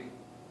board's meeting?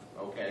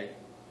 Okay,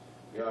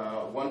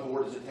 one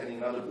board is attending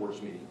another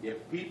board's meeting.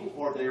 If people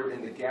are there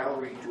in the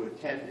gallery to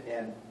attend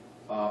and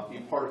be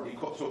part of the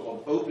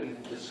so-called open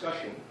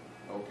discussion,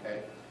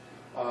 okay,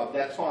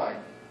 that's fine.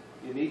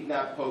 You need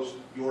not post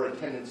your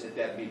attendance at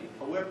that meeting.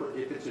 However,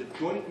 if it's a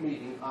joint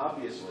meeting,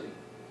 obviously,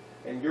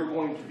 and you're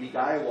going to be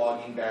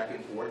dialoguing back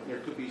and forth, and there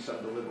could be some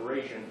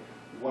deliberation,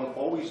 one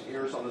always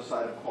errs on the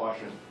side of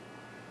caution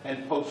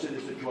and posts it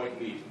as a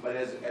joint meeting. But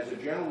as a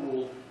general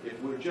rule, if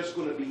we're just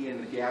going to be in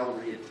the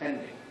gallery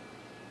attending,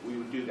 we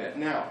would do that.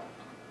 Now,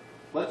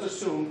 let's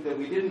assume that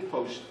we didn't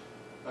post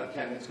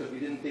attendance because we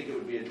didn't think it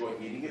would be a joint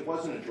meeting. It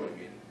wasn't a joint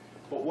meeting.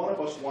 But one of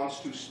us wants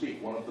to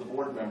speak. One of the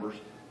board members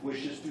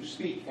wishes to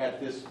speak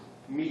at this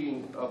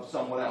meeting of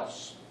someone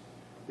else.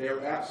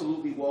 They're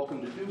absolutely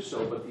welcome to do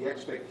so, but the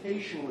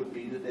expectation would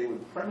be that they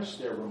would premise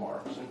their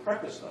remarks and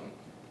preface them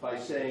by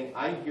saying,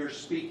 I'm here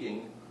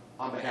speaking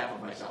on behalf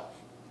of myself,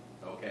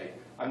 okay?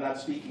 I'm not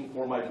speaking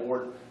for my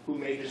board, who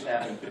may just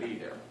happen to be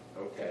there,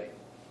 okay?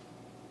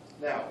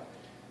 Now,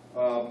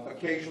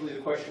 occasionally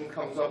the question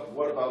comes up,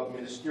 what about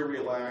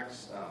ministerial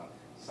acts,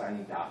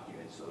 signing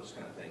documents, those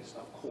kind of things?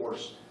 Of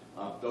course,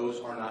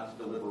 those are not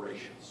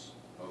deliberations,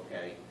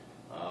 okay?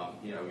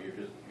 You know,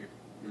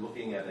 you're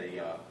looking at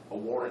a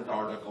warrant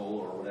article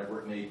or whatever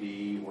it may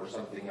be, or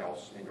something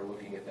else, and you're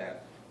looking at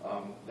that.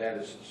 That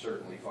is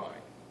certainly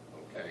fine,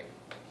 okay?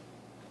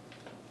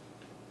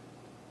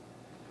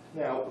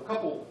 Now, a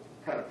couple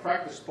kind of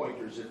practice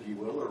pointers, if you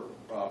will,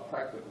 or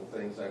practical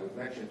things I would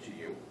mention to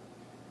you,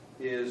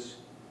 is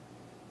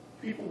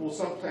people will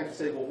sometimes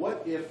say, well,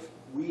 what if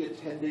we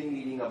attend a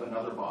meeting of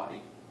another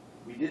body?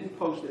 We didn't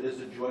post it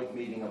as a joint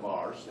meeting of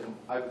ours, and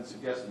I would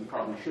suggest that we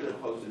probably should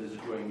have posted it as a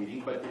joint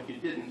meeting, but if you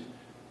didn't,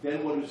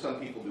 then what do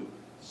some people do?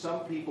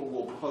 Some people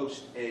will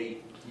post a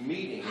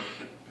meeting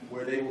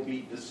where they will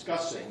be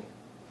discussing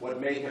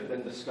what may have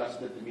been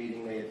discussed at the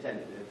meeting they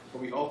attended. Are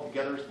we all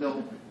together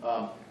still?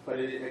 But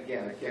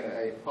again,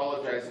 I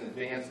apologize in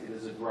advance, it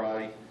is a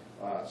dry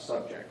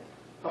subject.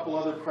 Couple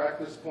other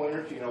practice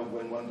pointers, you know,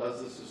 when one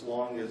does this as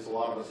long as a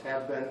lot of us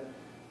have been,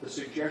 the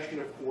suggestion,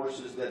 of course,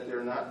 is that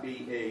there not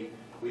be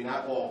we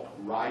not all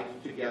ride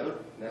together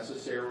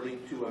necessarily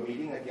to a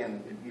meeting.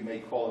 Again, you may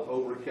call it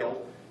overkill,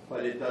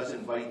 but it does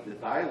invite the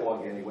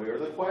dialogue anyway, or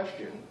the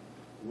question,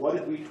 what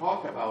did we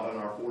talk about on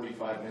our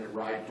 45-minute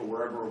ride to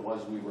wherever it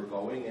was we were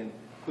going, and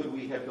could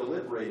we have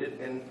deliberated?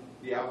 And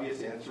the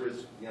obvious answer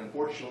is,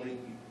 unfortunately,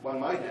 one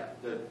might have.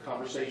 The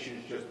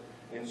conversations just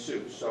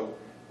ensue. So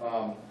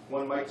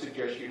one might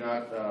suggest you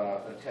not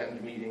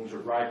attend meetings or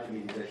drive to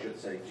meetings, I should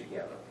say,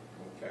 together.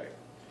 Okay.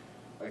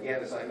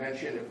 Again, as I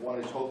mentioned, if one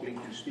is hoping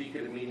to speak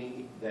at a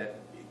meeting that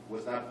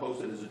was not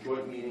posted as a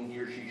joint meeting, he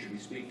or she should be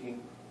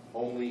speaking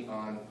only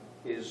on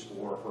his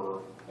or her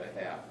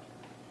behalf.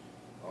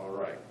 All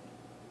right.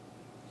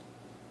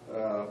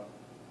 What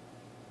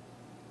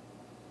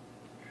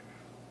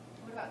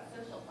about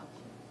social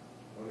functions?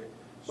 Okay.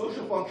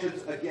 Social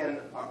functions,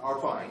 again,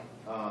 are fine.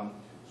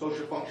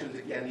 Social functions,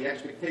 again, the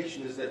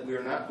expectation is that we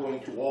are not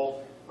going to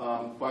all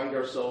find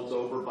ourselves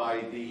over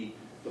by the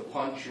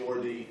punch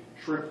or the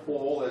shrimp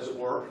bowl, as it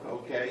were,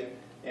 okay,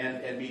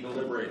 and be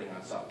deliberating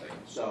on something.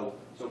 So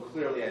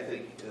clearly, I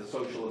think, a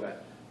social event.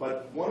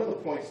 But one of the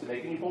points to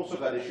make, and you've also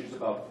got issues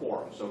about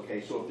quorums,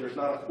 okay? So if there's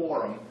not a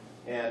quorum,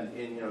 and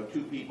you know,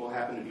 two people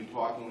happen to be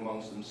talking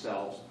amongst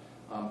themselves,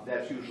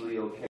 that's usually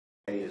okay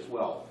as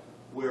well.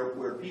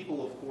 Where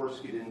people, of course,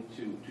 get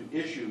into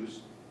issues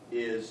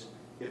is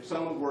if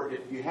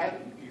you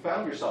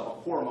found yourself,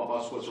 a quorum of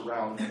us was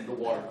around the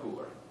water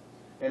cooler,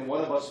 and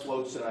one of us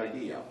floats an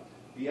idea.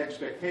 The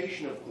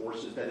expectation, of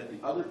course, is that if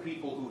the other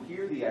people who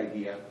hear the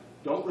idea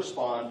don't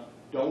respond,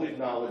 don't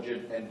acknowledge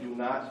it, and do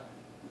not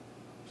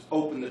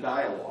open the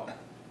dialogue,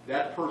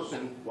 that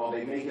person, while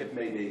they may have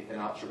made an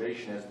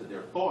observation as to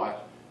their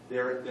thought,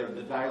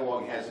 the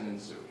dialogue hasn't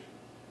ensued.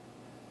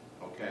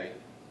 Okay?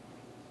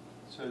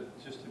 So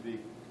just to be,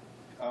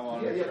 I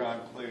want to Yeah, make sure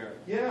I'm clear.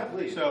 Yeah,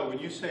 please. So when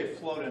you say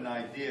float an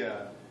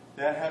idea,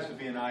 that has to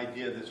be an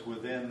idea that's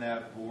within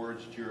that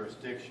board's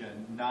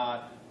jurisdiction,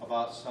 not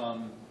about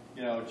some,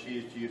 you know,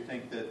 geez, do you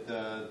think that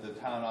the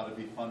town ought to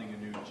be funding a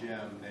new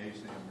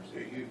gymnasium or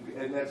something?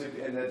 And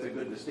that's a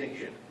good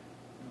distinction.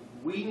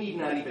 We need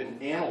not even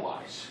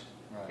analyze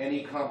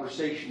any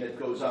conversation that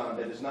goes on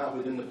that is not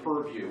within the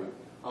purview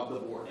of the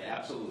board.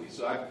 Absolutely.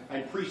 So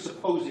I'm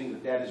presupposing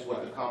that that is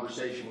what the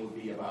conversation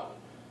would be about.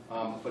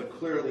 But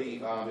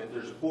clearly, if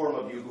there's a quorum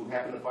of you who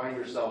happen to find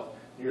yourself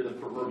near the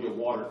proverbial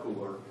water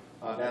cooler,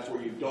 that's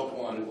where you don't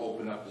want to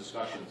open up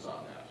discussions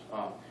on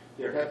that.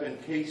 There have been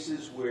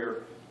cases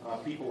where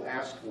people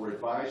ask for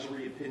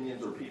advisory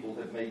opinions or people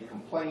have made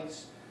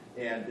complaints,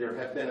 and there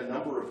have been a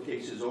number of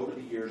cases over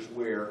the years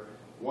where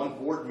one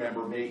board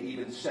member may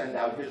even send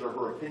out his or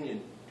her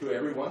opinion to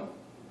everyone.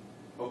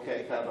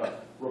 Okay, kind of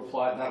a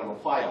reply, not a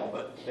reply all,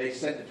 but they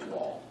send it to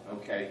all.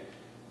 Okay.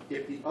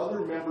 If the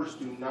other members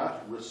do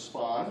not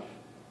respond,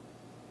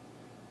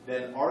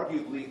 then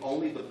arguably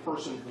only the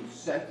person who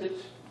sent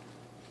it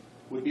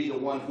would be the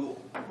one who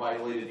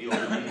violated the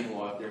open meeting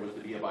law if there was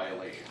to be a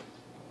violation.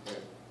 Okay.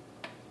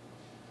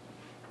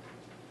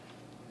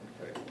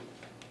 Okay.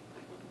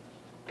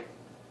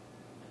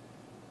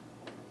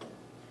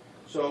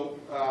 So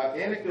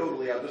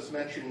anecdotally, I'll just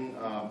mention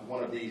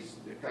one of these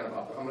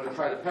I'm going to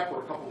try to pepper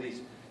a couple of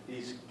these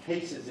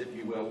cases, if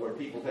you will, where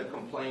people have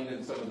complained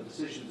and some of the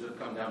decisions that have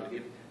come down to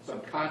give some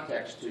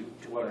context to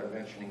what I'm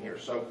mentioning here.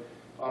 So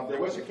there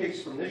was a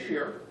case from this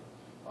year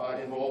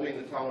involving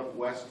the town of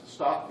West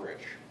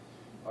Stockbridge.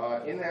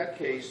 In that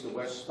case, the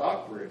West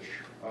Stockbridge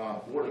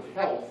Board of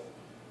Health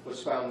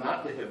was found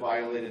not to have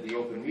violated the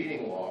open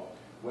meeting law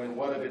when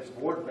one of its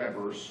board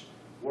members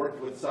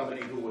worked with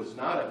somebody who was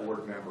not a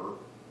board member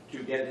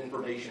to get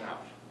information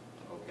out.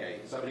 Okay,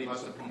 somebody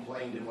must have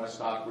complained in West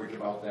Stockbridge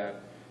about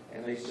that,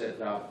 and they said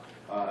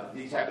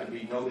these happen to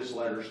be notice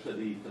letters to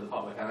the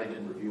public, and I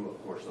didn't review,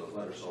 of course, those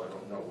letters, so I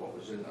don't know what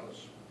was in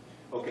those.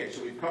 Okay,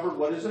 so we've covered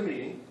what is a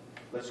meeting.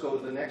 Let's go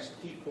to the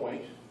next key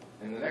point,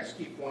 and the next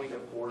key point,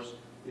 of course,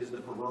 is the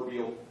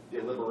proverbial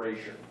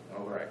deliberation.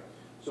 All right.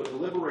 So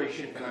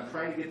deliberation, and I'm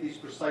trying to get these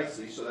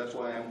precisely, so that's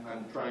why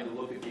I'm trying to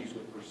look at these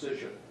with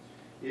precision.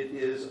 It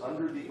is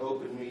under the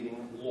open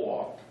meeting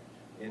law,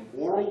 an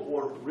oral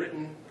or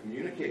written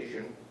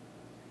communication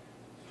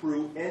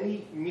through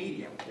any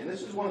medium, and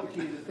this is one of the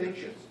key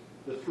distinctions.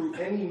 The through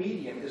any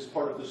medium is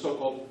part of the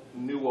so-called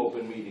new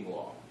open meeting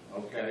law,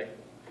 okay?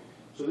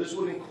 So this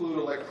would include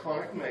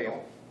electronic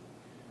mail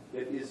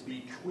that is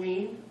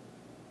between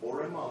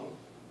or among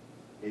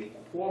a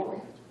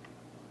quorum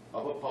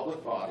of a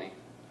public body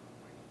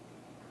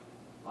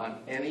on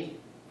any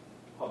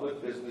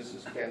public business,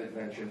 as Ken had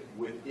mentioned,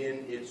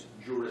 within its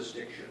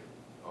jurisdiction,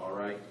 all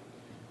right?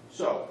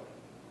 So,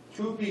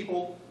 two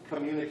people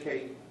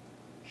communicate,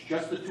 it's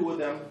just the two of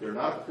them, they're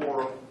not a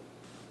quorum,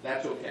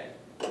 that's okay.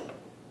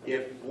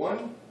 If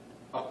one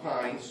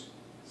opines,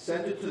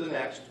 sends it to the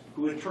next,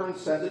 who in turn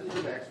sends it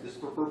to the next, this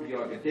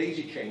proverbial like a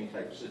daisy chain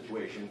type of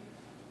situation,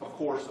 of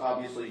course,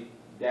 obviously,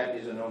 that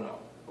is a no-no,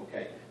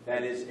 okay?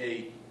 That is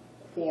a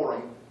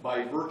quorum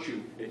by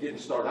virtue. It didn't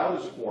start out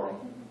as a quorum,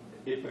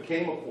 it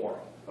became a quorum.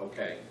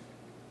 okay?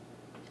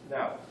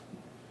 Now,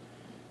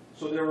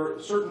 so there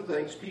are certain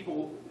things,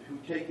 people who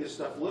take this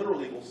stuff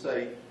literally will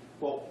say,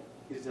 well,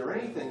 is there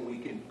anything we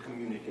can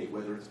communicate,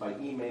 whether it's by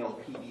email,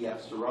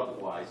 PDFs, or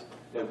otherwise,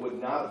 that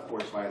would not, of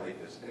course,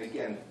 violate this? And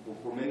again,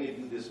 for many of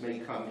you, this may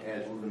come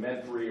as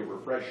rudimentary or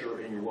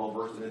refresher, and you're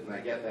well-versed in it, and I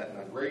get that, and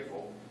I'm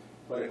grateful.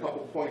 But a couple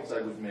points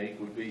I would make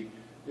would be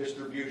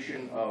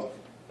distribution of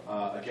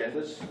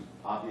agendas.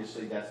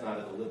 Obviously, that's not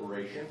a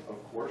deliberation,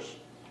 of course.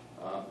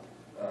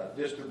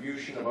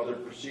 Distribution of other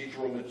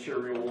procedural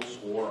materials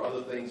or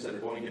other things that are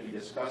going to be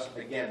discussed.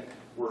 Again,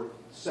 we're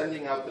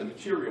sending out the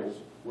materials,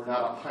 we're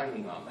not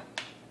opining on them.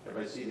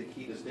 Everybody see the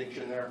key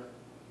distinction there?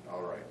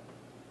 All right.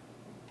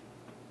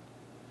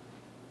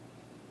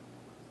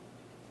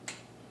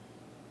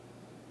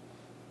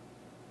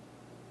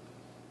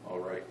 All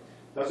right.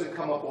 Doesn't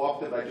come up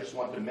often, I just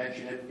want to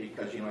mention it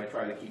because, I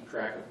try to keep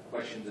track of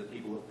questions that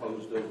people have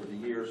posed over the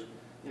years.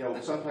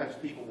 Sometimes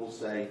people will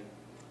say,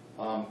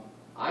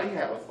 I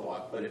have a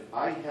thought, but if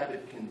I have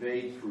it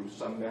conveyed through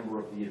some member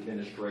of the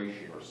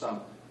administration or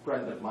some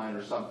friend of mine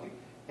or something,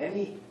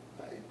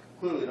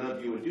 clearly none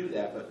of you would do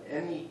that, but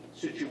any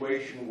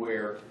situation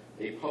where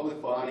a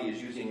public body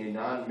is using a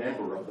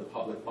non-member of the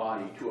public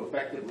body to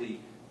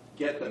effectively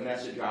get the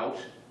message out,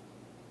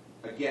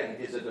 again,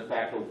 is a de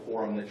facto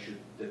quorum that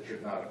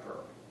should not occur.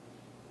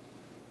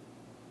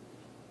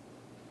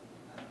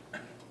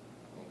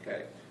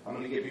 Okay, I'm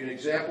going to give you an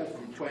example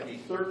from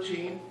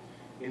 2013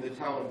 in the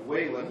town of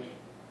Wayland.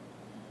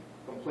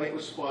 Complaint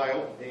was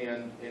filed,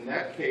 and in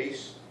that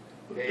case,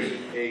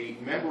 a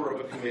member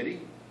of a committee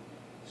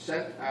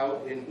sent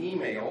out an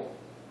email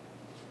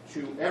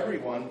to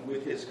everyone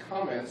with his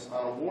comments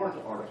on a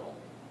warrant article.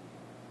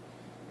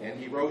 And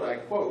he wrote, I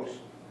quote,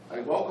 "I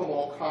welcome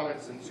all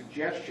comments and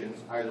suggestions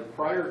either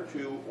prior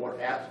to or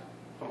at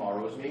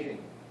tomorrow's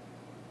meeting."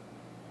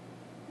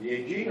 The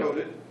AG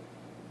noted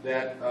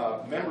that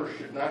members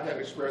should not have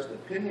expressed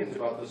opinions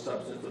about the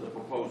substance of the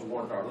proposed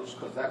warrant articles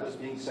because that was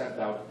being sent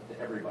out to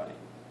everybody.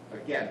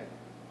 Again,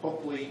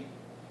 hopefully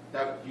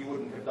that you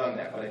wouldn't have done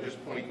that, but I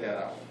just point that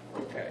out.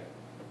 Okay.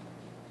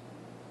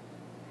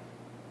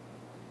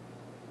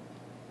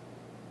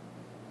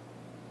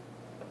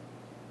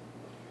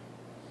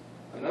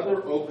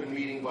 Another open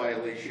meeting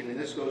violation, and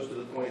this goes to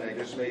the point I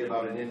just made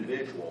about an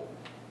individual.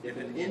 If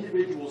an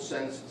individual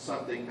sends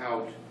something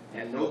out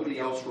and nobody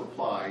else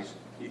replies,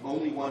 the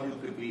only one who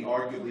could be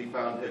arguably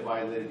found to have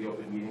violated the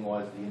open meeting law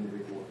is the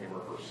individual, him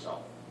or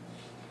herself.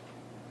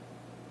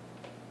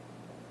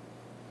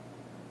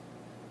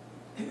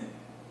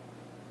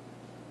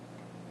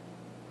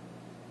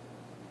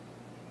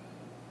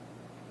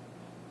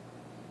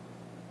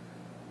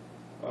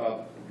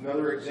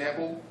 Another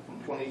example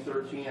from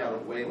 2013 out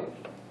of Wayland.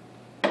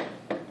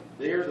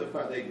 There,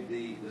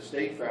 the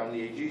state found,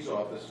 the AG's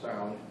office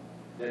found,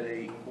 that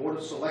a Board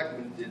of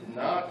Selectmen did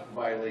not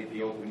violate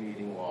the open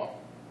meeting law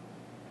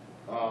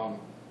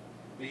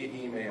via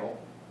email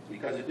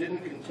because it didn't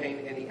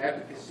contain any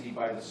advocacy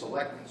by the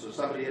selectmen. So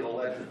somebody had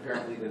alleged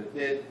apparently that it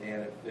did,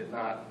 and it did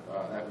not,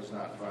 that was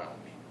not found.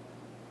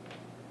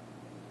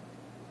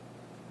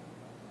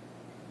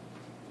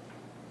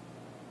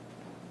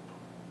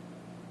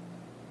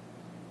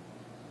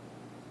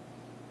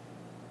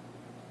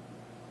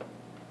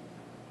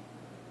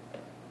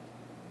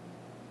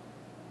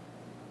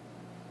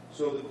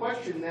 So the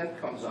question then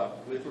comes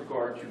up with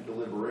regard to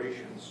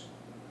deliberations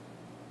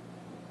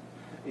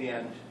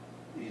and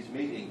these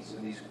meetings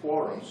and these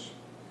quorums.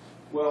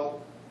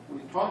 Well,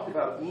 we talked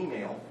about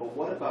email, but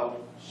what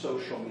about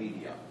social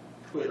media?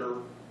 Twitter,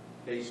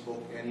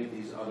 Facebook, any of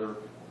these other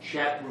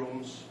chat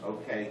rooms,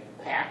 okay,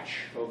 Patch,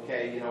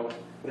 okay,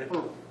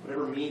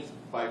 whatever means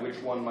by which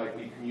one might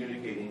be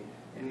communicating.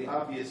 And the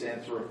obvious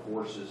answer, of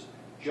course, is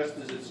just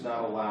as it's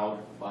not allowed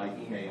by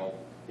email,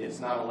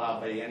 it's not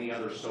allowed by any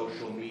other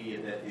social media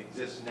that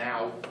exists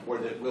now or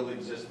that will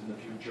exist in the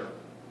future,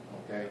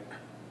 okay?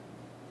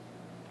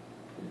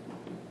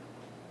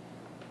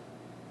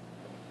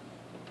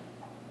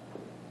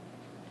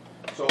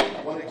 So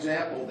one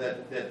example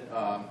that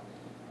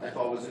I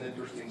thought was an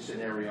interesting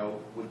scenario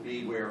would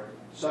be where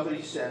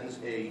somebody sends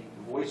a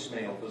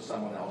voicemail to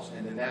someone else,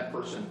 and then that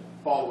person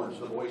forwards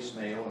the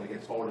voicemail, and it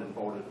gets forwarded and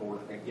forwarded and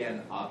forwarded.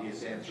 Again,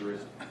 obvious answer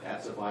is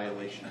that's a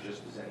violation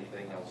just as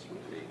anything else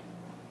would be.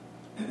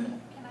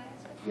 Can I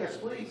ask a question? Yes,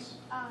 please.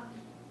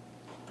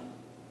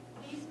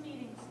 These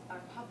meetings are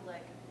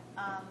public.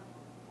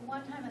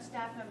 One time a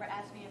staff member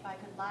asked me if I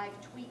could live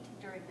tweet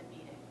during the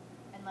meeting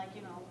and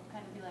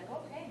kind of be like,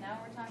 okay, now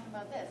we're talking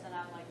about this. And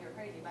I'm like, you're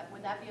crazy. But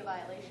would that be a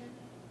violation?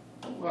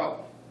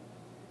 Well,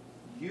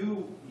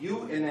 you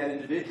and that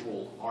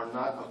individual are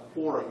not a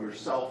quorum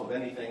yourself of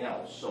anything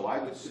else. So I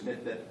would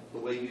submit that the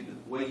way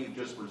you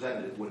just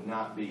presented it would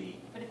not be.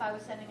 But if I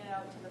was sending it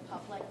out to the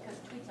public, because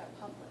tweets are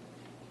public.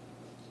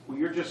 Well,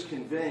 you're just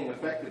conveying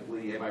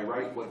effectively, am I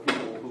right, what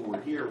people who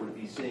were here would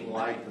be seeing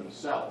live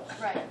themselves.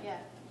 Right, yeah.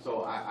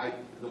 So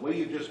the way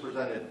you just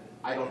presented,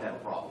 I don't have a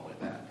problem with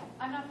that.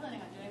 I'm not planning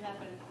on doing that,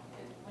 but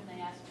when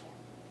they ask me.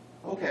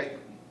 Okay,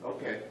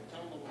 okay.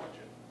 Tell them to watch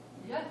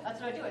it. Yeah, that's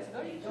what I do. I say,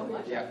 go to YouTube,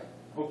 watch it. Yeah,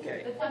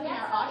 Okay, But I mean,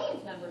 our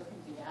audience members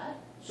can do that.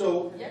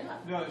 so, Yeah.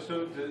 No,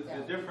 so the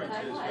difference But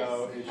I is was.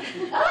 though, is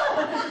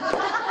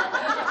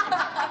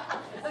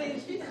I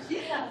mean, she's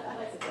not.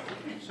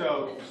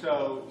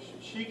 so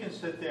she can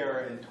sit there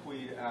and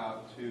tweet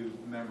out to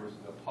members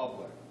of the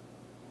public.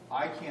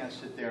 I can't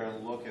sit there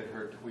and look at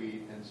her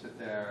tweet and sit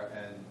there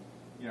and,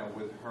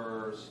 with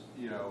hers,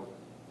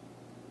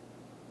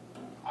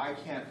 I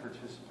can't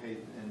participate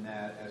in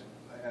that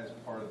as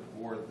part of the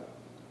board though.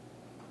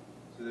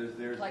 So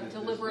there's Like this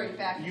deliberate thing.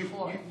 back and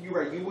forth. you're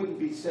right, you wouldn't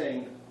be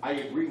saying, I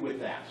agree with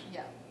that.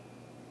 Yeah.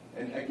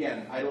 And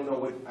again, I don't know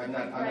what, I'm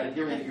not Right.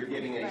 hearing that you're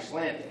giving any Right.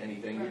 slant to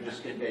anything, you're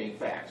just conveying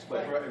facts.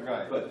 But,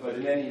 Right. but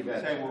in any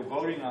event. Saying we're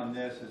voting on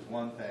this is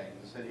one thing.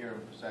 To sit here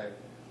and say,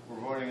 we're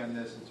voting on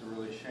this, it's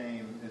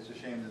a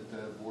shame that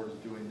the board is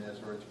doing this,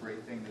 or it's a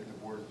great thing that the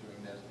board is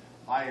doing this.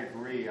 I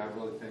agree, I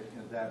really think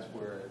that's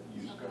where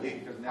you go,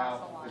 because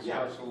now it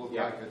starts to look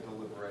Yeah. like a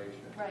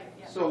deliberation. Right,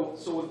 yeah. So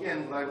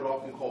again, what I would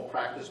often call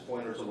practice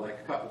pointers, or like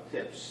a couple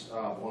tips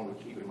one would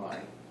keep in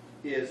mind,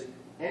 is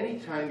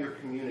anytime you're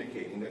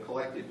communicating, the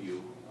collective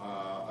you,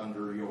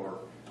 under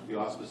the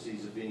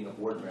auspices of being a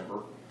board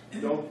member,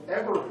 don't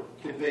ever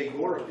convey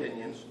your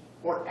opinions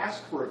or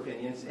ask for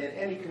opinions in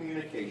any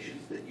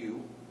communications that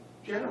you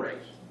generate.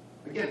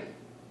 Again,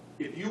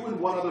 if you and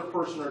one other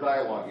person are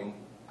dialoguing,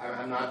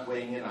 I'm not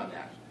weighing in on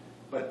that,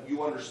 but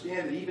you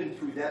understand that even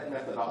through that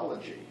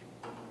methodology,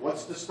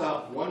 what's to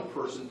stop one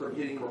person from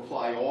hitting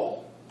reply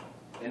all,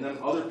 and then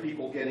other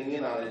people getting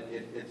in on it,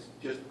 it's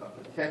just a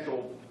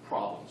potential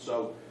problem.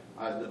 So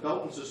the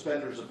belt and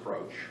suspenders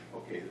approach,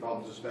 the belt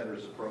and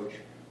suspenders approach,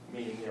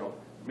 meaning,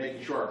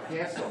 making sure our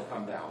pants don't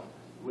come down,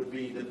 would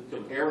be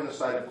to err on the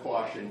side of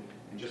caution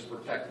and just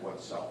protect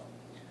oneself.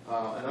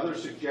 Another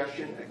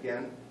suggestion,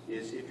 again,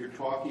 is if you're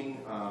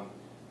talking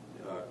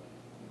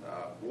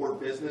board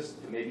business,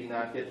 to maybe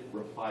not hit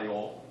reply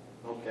all,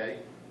 okay?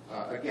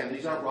 Again,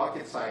 these aren't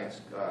rocket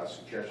science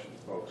suggestions,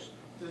 folks.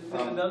 There's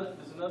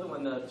another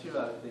one too,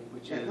 I think,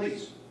 which Yeah, is,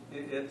 please.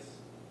 It's,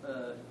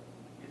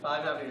 if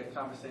I'm having a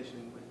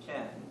conversation with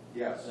Ken,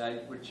 Yes.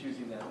 and we're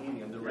choosing that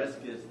medium, the risk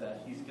is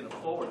that he's gonna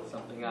forward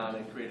something on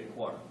and create a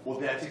quorum. Well,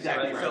 that's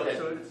exactly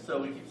right. So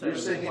we keep You're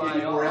saying saying it reply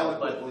maybe more all,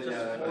 eloquently, but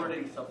just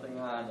forwarding something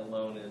on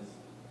alone is,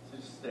 so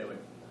just stay away from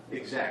that.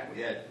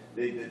 Exactly, yeah.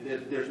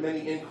 There's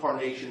many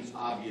incarnations,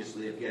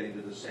 obviously, of getting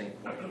to the same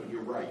point.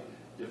 You're right.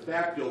 De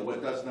facto,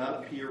 what does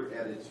not appear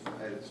at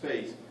its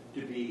face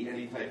to be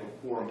any type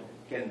of quorum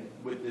can,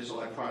 with this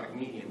electronic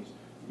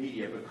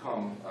media,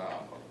 become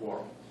a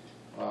quorum.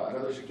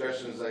 Another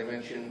suggestion, as I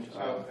mentioned.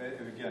 So,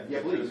 again, yeah,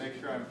 to please. make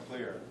sure I'm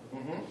clear.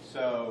 Mhm.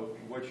 So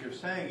what you're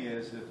saying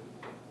is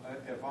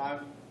if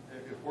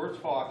we're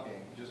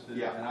talking,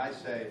 Yeah. and I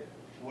say,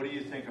 what do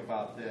you think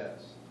about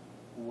this?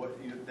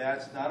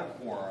 That's not a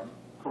quorum.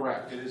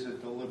 Correct. It is a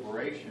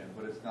deliberation,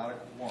 but it's not a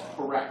quorum.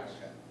 Correct.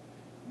 Okay.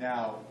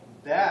 Now,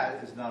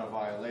 that is not a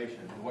violation.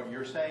 What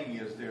you're saying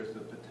is there's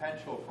the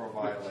potential for a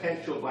violation.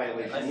 Potential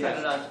violation, I sent yes.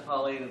 it out to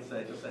Pauline and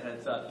said, just a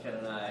heads up, Ken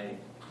and I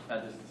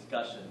had this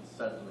discussion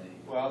suddenly.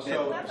 Well,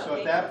 so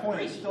at that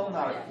point, it's still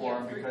not a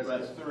quorum because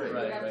it's three.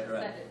 Right.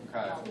 Okay.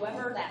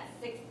 Whoever that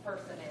sixth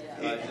person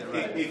is.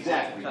 Right.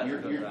 Exactly. Cut You're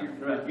goes around.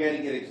 you're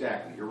getting it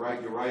exactly. You're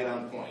right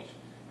on point.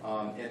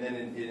 And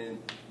then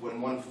when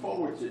one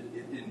forwards it,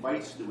 it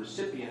invites the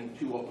recipient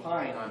to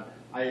opine on,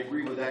 I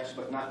agree with X,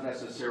 but not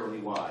necessarily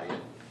Y.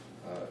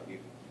 You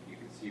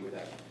can see with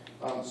that.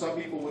 Some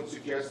people would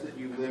suggest that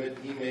you limit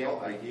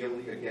email,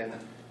 ideally, again,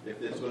 if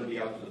it's going to be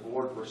out to the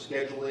board for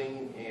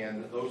scheduling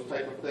and those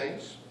type of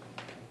things.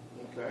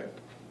 Okay.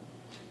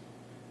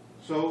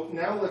 So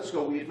now let's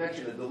go. We had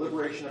mentioned a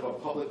deliberation of a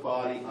public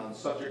body on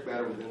subject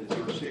matter within the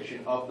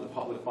jurisdiction of the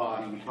public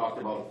body. We talked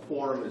about a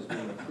quorum as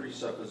being a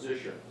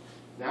presupposition.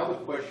 Now the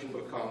question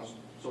becomes,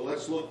 so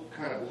let's look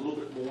kind of a little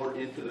bit more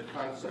into the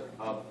concept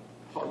of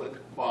public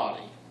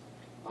body.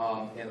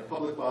 And a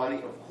public body,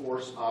 of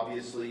course,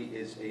 obviously,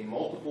 is a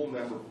multiple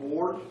member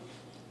board,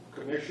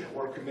 commission,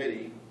 or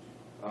committee,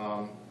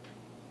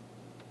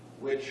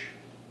 which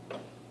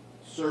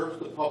serves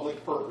the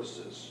public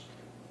purposes.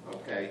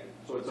 Okay,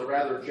 so it's a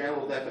rather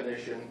general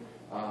definition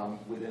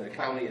within a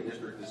county, a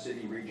district, a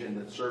city, region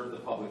that serve the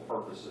public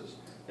purposes.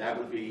 That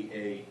would be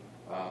a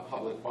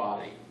public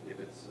body if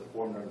it's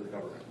formed under the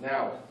government.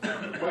 Now,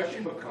 the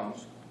question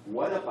becomes,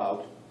 what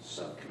about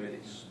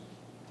subcommittees?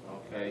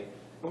 Okay,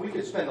 and we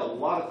could spend a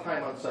lot of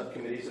time on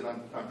subcommittees, and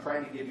I'm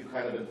trying to give you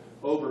kind of an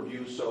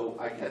overview, so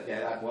I get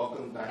that. I'm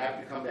welcome. I have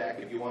to come back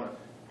if you want to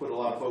put a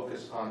lot of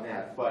focus on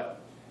that. But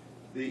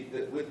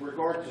with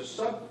regard to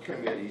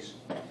subcommittees,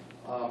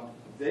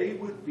 they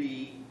would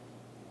be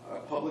a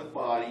public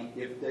body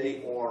if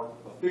they are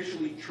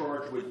officially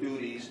charged with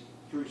duties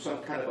through some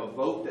kind of a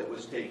vote that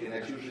was taken.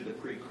 That's usually the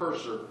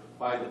precursor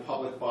by the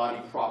public body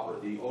proper,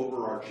 the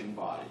overarching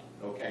body.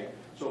 Okay.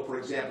 So, for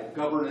example,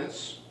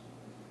 governance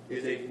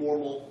is a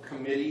formal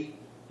committee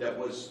that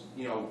was,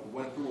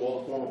 went through all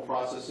the formal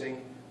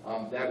processing.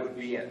 That would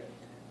be it.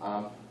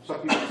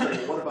 Some people say,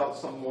 well, what about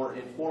some more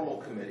informal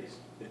committees?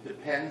 It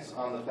depends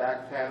on the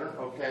fact pattern,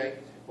 okay?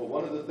 But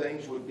one of the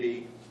things would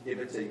be if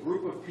it's a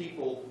group of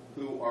people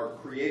who are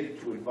created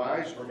to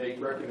advise or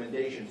make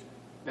recommendations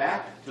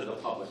back to the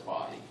public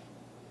body,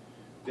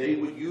 they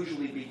would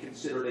usually be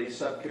considered a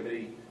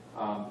subcommittee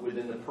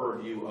within the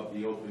purview of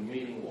the open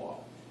meeting law.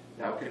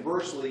 Now,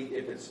 conversely,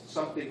 if it's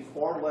something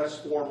far less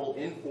formal,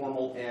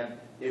 informal, and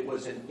it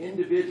was an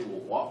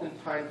individual,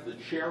 oftentimes the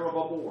chair of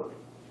a board,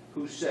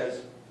 who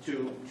says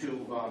to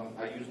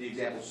I use the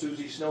example,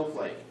 Susie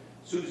Snowflake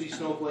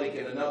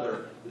and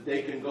another, that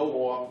they can go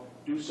off,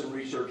 do some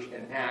research,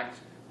 and act,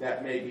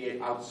 that may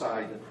be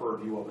outside the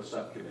purview of a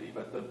subcommittee.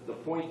 But the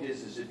point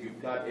is if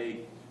you've got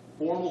a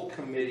formal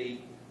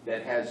committee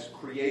that has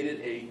created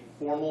a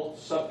formal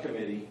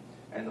subcommittee,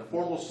 and the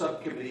formal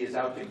subcommittee is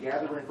out to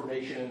gather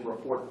information and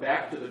report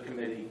back to the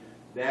committee,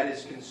 that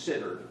is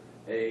considered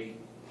a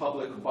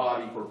public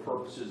body for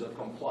purposes of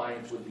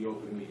compliance with the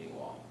open meeting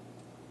law.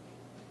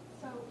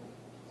 So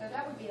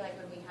that would be like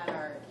when we had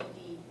our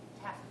ED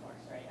task force,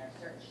 right, our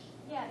search.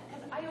 Yeah,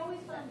 because I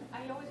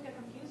always get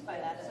confused by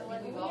that. So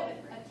like when we have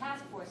a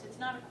task force, it's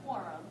not a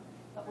quorum,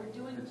 but we're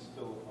doing, It's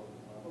still a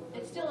public body.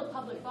 it's still a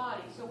public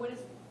body. So what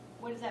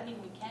does that mean?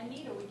 We can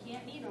meet or we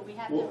can't meet or we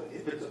have Well, to?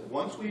 if it's,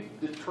 once we've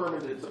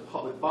determined it's a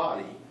public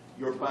body,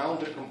 you're bound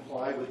to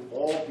comply with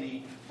all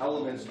the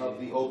elements of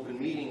the open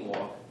meeting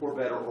law, for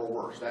better or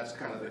worse. That's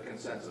kind of the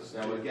consensus.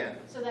 Now, again,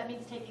 So that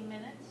means taking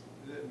minutes?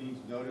 That means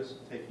notice,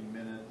 taking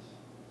minutes,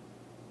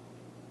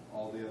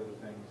 all the other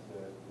things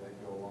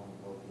that go along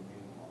with open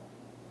meeting law.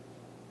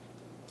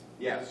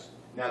 yes.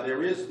 Now,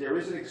 there is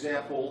an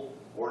example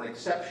or an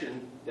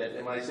exception that,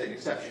 and when I say an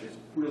exception, it's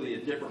really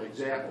a different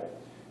example,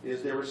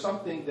 is there is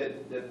something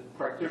that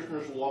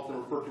practitioners will often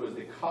refer to as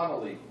the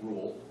Connolly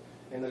rule.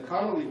 And the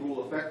Connolly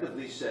rule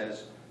effectively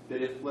says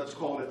that if, let's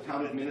call it a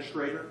town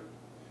administrator,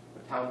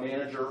 a town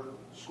manager,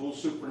 school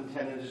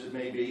superintendent as it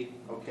may be,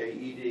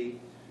 okay,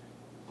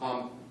 ED,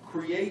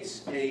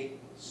 creates a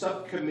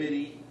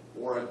subcommittee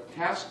or a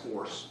task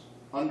force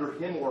under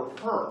him or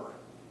her,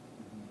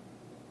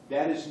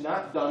 that is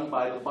not done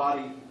by the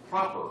body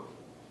proper,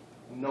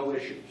 no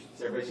issues.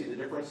 Does everybody see the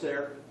difference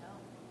there?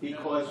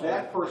 Because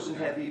that person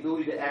had the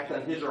ability to act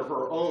on his or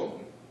her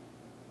own,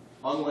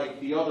 unlike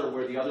the other,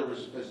 where the other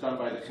is done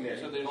by the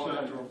committee. So they don't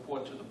have to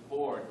report to the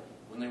board.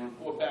 When they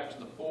report back to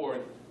the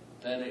board,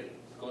 then it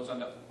goes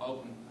under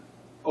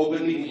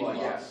Open meeting law,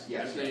 yes.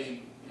 If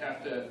they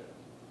have to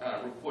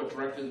report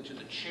directly to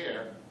the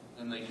chair,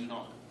 then they do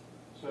not.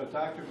 So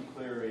Dr.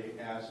 McCleary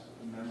asked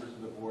the members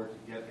of the board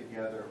to get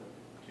together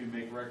to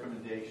make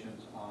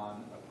recommendations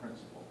on a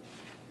principle.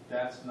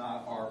 That's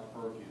not our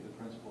purview.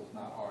 The principle's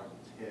not ours,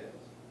 it's his,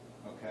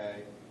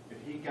 okay? If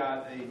he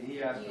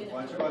asked a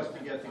bunch of us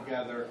to get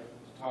together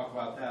to talk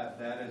about that,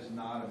 that is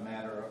not a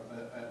matter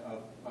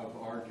of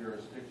our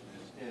jurisdiction,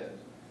 it's his.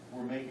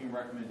 We're making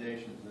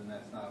recommendations, and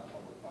that's not a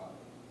public body.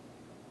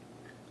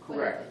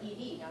 Correct. But it's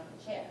the ED, not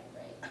the chair,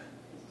 right?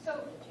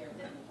 So The chair.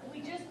 we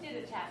just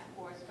did a task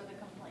force for the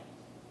complaint.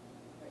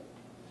 Right.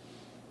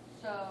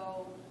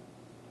 So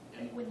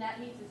when that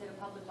meets, is it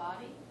a public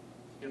body?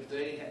 If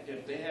they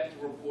have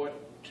to report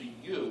to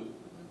you,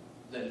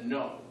 then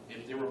no.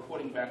 If they're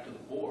reporting back to the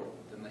board,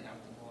 then they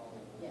have to follow.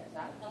 Yes,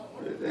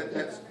 that.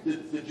 That's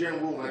the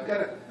general rule. And I've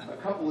got a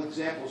couple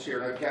examples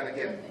here, and I've got to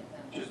get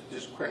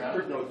just quick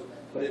notes,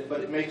 but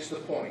it makes the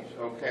point,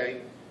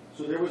 okay?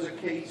 So there was a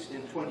case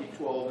in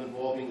 2012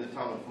 involving the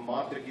town of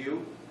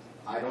Montague.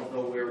 I don't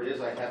know where it is.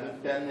 I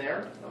haven't been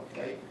there,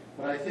 okay?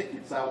 But I think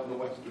it's out in the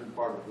western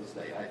part of the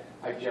state.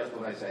 I jest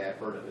when I say I've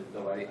heard of it,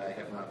 though I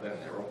have not been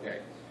there, okay?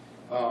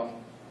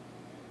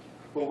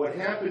 But what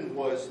happened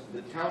was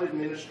the town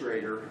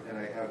administrator,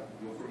 and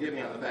you'll forgive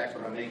me on the facts,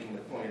 but I'm making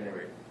the point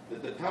anyway,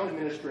 that the town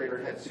administrator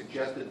had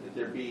suggested that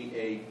there be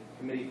a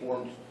committee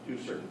formed to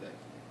do certain things.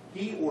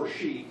 He or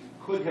she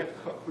could have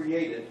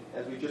created,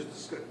 as we just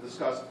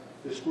discussed,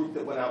 this group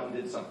that went out and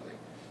did something.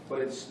 But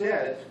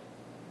instead,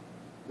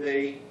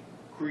 they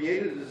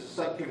created it as a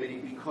subcommittee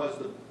because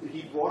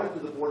he brought it to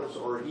the board of,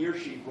 or he or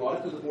she brought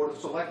it to the board of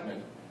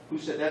selectmen, who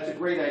said that's a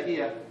great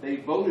idea. They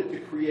voted to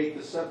create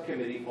the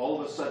subcommittee. All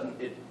of a sudden,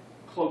 it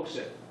cloaks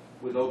it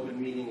with open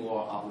meeting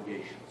law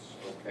obligations.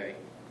 Okay.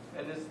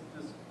 And does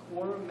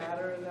quorum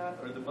matter in that,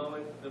 or the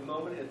moment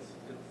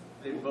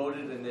they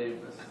voted and they've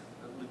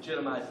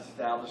legitimized,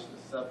 established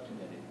the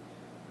subcommittee?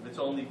 If it's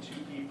only two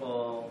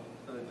people,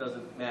 then it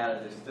doesn't matter.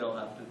 They still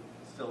have to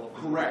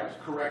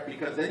Correct.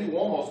 Because then you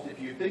almost, if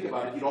you think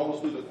about it, you'd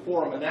almost do the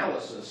quorum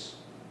analysis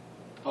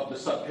of the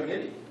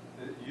subcommittee.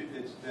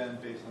 It's then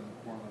based on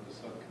the quorum of the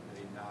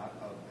subcommittee, not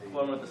of the...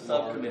 Quorum of the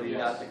subcommittee,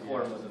 not the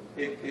quorum of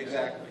the...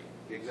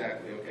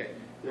 Exactly, okay.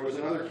 There was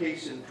another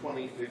case in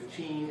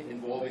 2015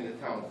 involving the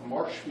town of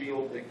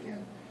Marshfield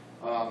again.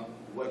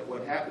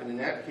 What happened in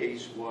that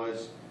case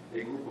was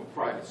a group of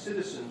private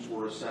citizens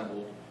were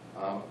assembled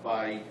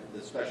by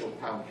the special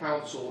town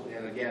council,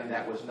 and again,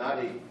 that was not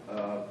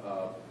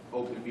a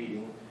open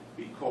meeting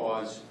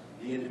because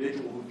the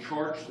individual who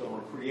charged them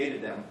or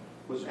created them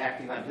was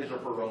acting on his or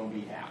her own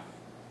behalf.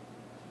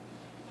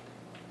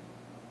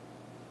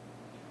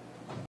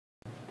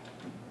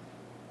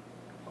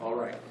 All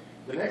right.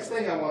 The next next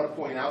thing I want to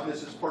point out, and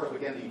this is part of,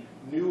 again,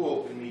 the new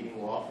open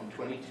meeting law from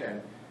 2010,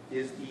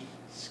 is the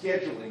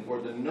scheduling or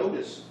the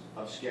notice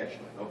of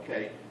scheduling,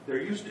 okay? There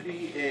used to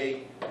be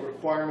a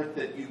requirement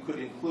that you could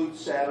include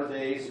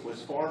Saturdays. It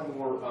was far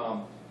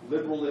more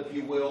liberal, if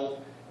you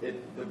will. The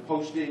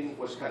posting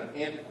was kind of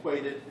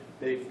antiquated.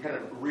 They've kind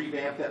of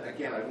revamped that.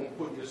 Again, I won't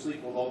put you to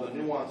sleep with all the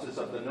nuances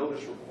of the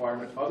notice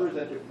requirement, other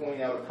than to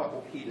point out a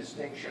couple key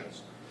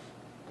distinctions.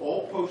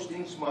 All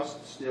postings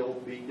must still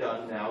be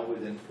done now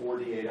within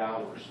 48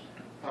 hours.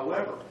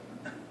 However,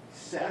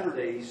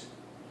 Saturdays,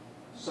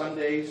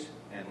 Sundays,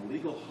 and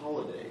legal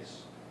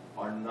holidays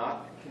are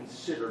not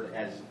considered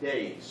as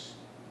days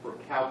for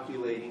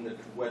calculating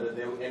whether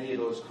any of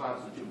those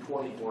constitute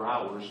 24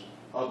 hours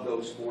of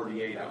those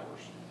 48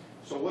 hours.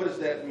 So what does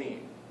that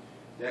mean?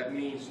 That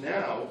means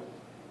now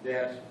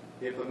that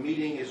if a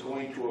meeting is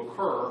going to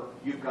occur,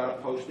 you've got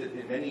to post it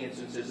in many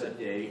instances a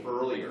day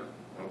earlier.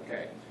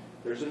 Okay.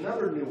 There's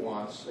another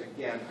nuance.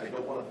 Again, I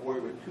don't want to bore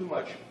you with too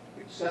much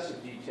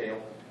excessive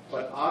detail,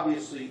 but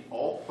obviously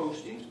all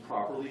postings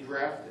properly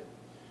drafted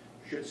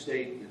should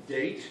state the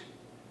date,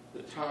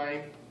 the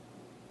time,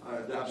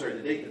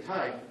 the date and the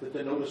time that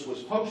the notice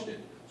was posted.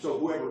 So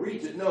whoever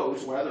reads it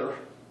knows whether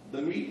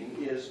the meeting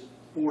is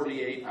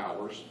 48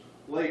 hours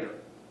later.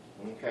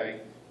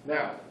 Okay?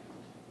 Now,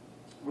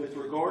 with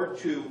regard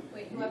to...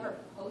 Wait, whoever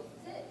posts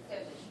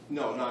it?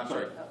 No, I'm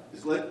sorry.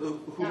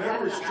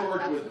 Whomever is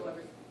charged with...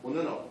 Well,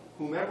 no.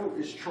 Whomever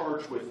is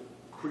charged with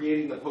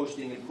creating the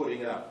posting and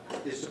putting it up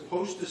is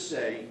supposed to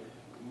say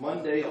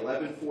Monday,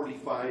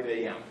 11:45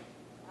 a.m.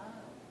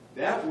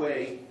 That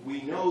way,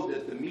 we know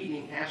that the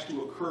meeting has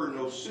to occur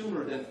no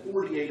sooner than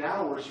 48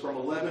 hours from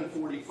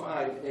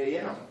 11:45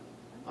 a.m.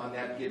 on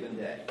that given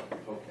day.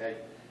 Okay?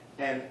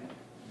 And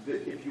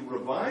if you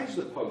revise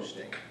the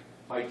posting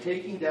by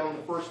taking down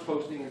the first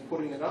posting and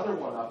putting another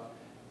one up,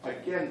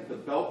 again, the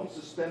belt and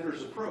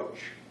suspenders approach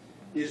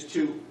is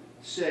to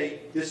say,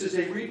 this is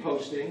a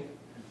reposting,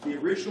 the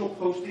original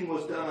posting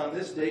was done on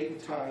this date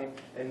and time,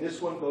 and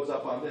this one goes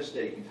up on this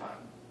date and time.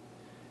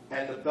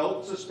 And the belt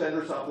and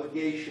suspenders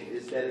obligation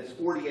is that it's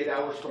 48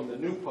 hours from the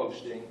new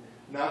posting,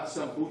 not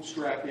some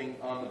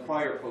bootstrapping on the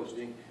prior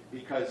posting,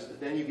 because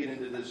then you get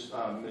into this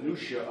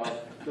minutia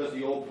of, does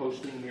the old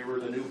posting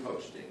mirror the new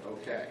posting?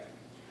 Okay.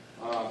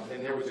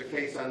 And there was a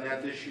case on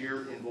that this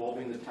year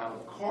involving the town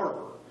of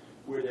Carver,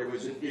 where there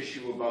was an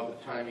issue about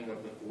the timing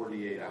of the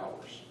 48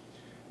 hours.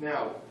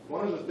 Now,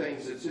 one of the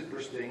things that's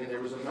interesting, and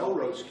there was a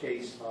Melrose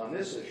case on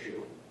this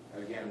issue,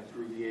 again,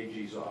 through the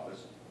AG's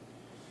office.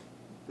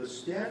 The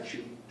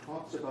statute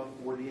talks about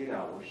 48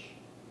 hours,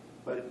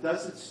 but it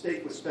doesn't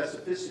state with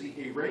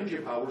specificity a range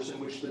of hours in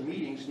which the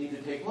meetings need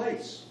to take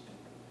place.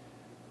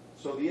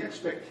 So the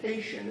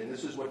expectation, and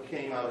this is what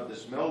came out of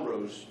this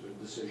Melrose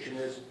decision,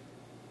 is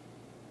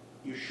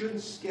you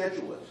shouldn't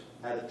schedule it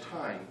at a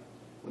time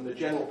when the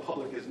general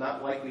public is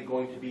not likely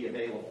going to be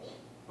available,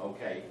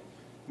 okay?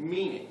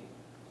 Meaning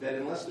that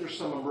unless there's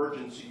some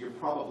emergency, you're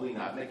probably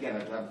not, and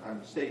again,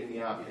 I'm stating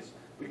the obvious,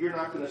 but you're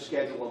not going to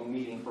schedule a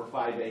meeting for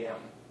 5 a.m.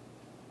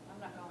 I'm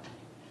not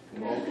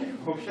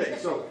going. Well, okay,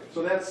 so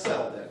that's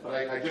settled then,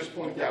 but I just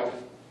point out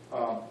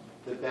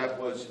that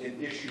was an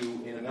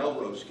issue in a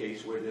Melrose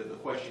case where the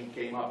question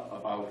came up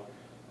about,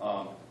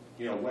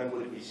 when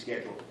would it be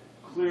scheduled?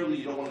 Clearly,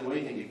 you don't want to do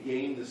anything to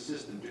game the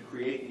system, to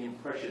create the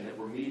impression that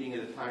we're meeting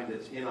at a time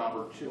that's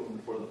inopportune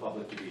for the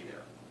public to be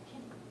there.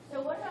 So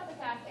what about the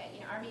fact that,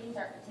 our meetings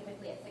are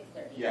typically at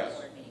 6:30? Yes.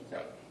 Board meetings, Yeah.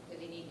 right? So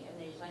they need, and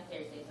they're usually on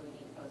Thursday, so we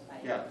need to post by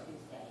Yeah.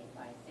 Tuesday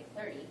by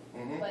 6:30.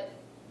 Mhm. But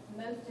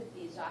most of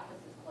these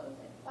offices close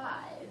at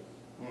 5,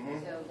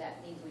 Mhm. so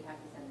that means we have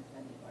to send this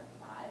to them before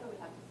 5, or we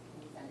have to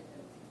send it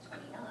to them at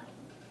 6:29.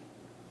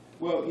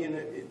 Well,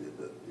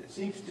 it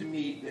seems to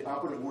me the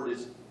operative word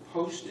is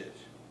posted.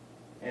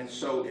 And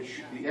so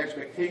the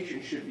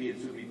expectation should be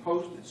it to be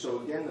posted. So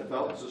again, the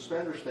belt and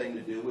suspenders thing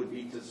to do would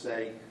be to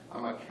say,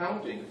 I'm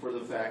accounting for the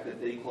fact that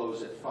they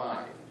close at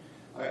 5.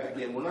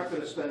 Again, we're not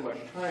going to spend much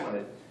time on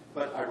it,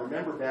 but I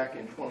remember back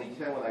in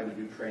 2010 when I would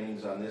do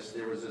trainings on this,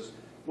 there was this,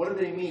 what do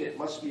they mean? It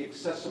must be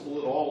accessible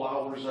at all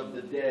hours of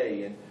the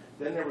day. And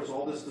then there was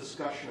all this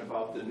discussion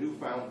about the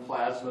newfound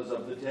plasmas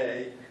of the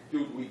day.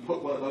 Do we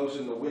put one of those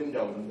in the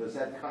window? And does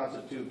that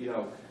constitute,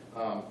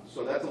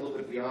 so that's a little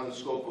bit beyond the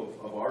scope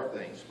of our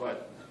things.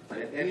 But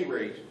at any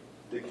rate,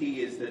 the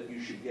key is that you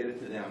should get it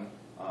to them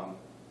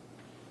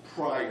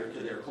prior to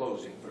their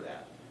closing for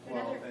that.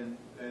 Well,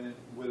 and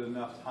with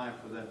enough time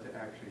for them to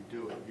actually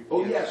do it. You Oh,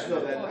 can't yes, send no,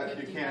 it- that,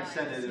 You can't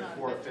send it at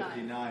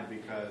 4:59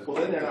 because...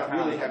 well, then they're not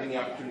really having the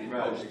opportunity to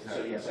Right, post it. So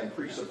exactly. yes, I'm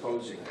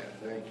presupposing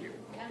that. Thank you.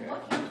 And Okay.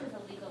 what counts as a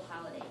legal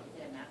holiday?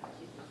 Is it a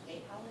Massachusetts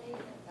state holiday? Is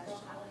it a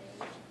federal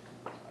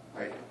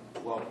holiday?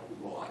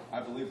 Well, I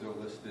believe they're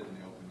listed in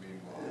the open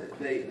meeting law.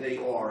 they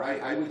are.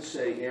 I would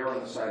say err on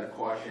the side of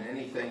caution.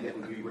 Anything that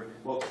would be,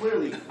 well,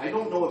 clearly, I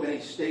don't know of any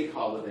state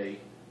holiday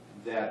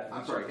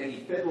any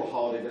federal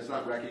holiday that's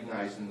not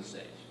recognized in the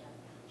state.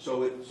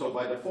 So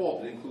by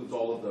default, it includes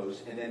all of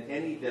those, and then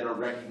any that are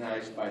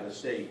recognized by the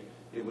state,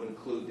 it would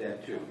include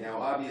that too. Now,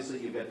 obviously,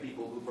 you've got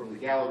people who from the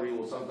gallery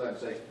will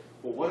sometimes say,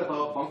 well, what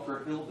about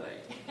Bunker Hill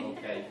Day?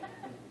 Okay,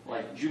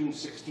 like June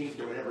 16th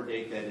or whatever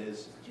date that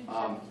is.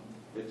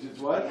 It's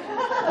what?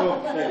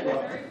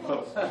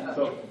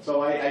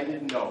 So I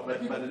didn't know,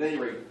 but at any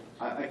rate,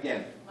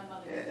 again,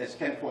 as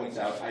Ken points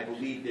out, I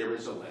believe there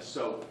is a list.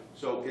 So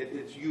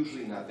it's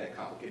usually not that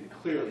complicated.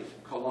 Clearly,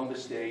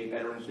 Columbus Day,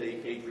 Veterans Day,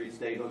 Patriots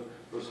Day,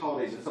 those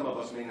holidays that some of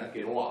us may not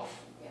get off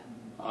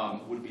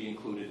would be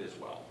included as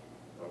well.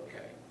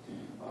 Okay.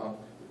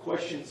 The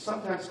question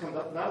sometimes comes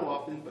up, not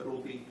often, but it will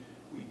be,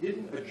 we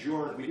didn't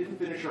adjourn, we didn't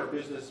finish our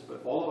business,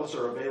 but all of us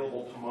are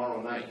available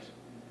tomorrow night.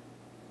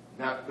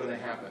 Not going to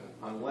happen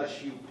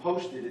unless you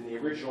posted in the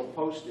original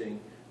posting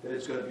that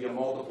it's going to be a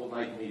multiple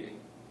night meeting.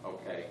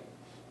 Okay.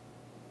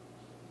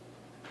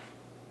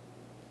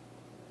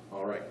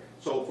 All right.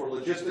 So for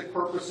logistic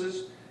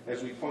purposes,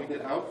 as we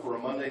pointed out, for a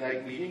Monday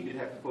night meeting, you'd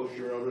have to post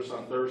your notice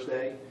on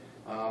Thursday.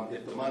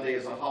 If the Monday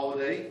is a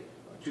holiday,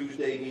 a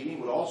Tuesday meeting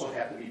would also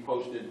have to be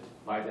posted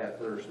by that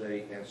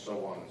Thursday, and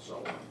so on and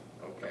so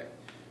on. Okay.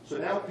 So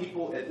now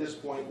people at this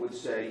point would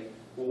say,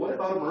 well, what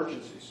about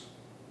emergencies?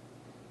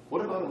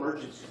 What about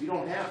emergencies? We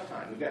don't have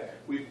time.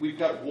 We've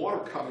got water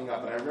coming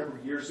up, and I remember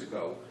years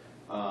ago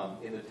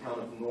in the town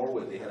of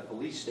Norwood, they had a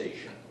police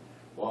station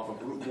off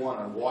of Route 1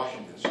 on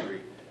Washington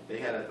Street. They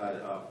had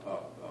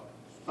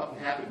something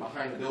happened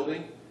behind the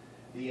building.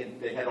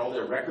 They had all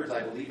their records,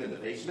 I believe, in the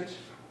basement,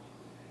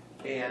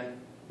 and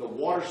the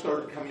water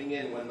started coming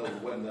in when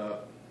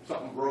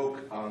something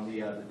broke on the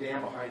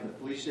dam behind the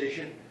police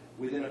station.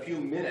 Within a few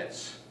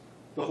minutes,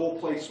 the whole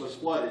place was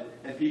flooded,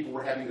 and people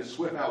were having to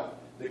swim out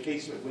the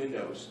casement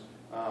windows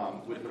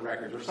with the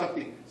records, or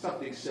something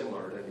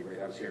similar at any rate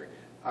I was hearing.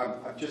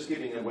 I'm just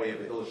giving a way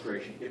of an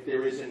illustration. If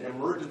there is an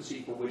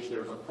emergency for which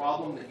there's a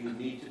problem that you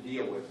need to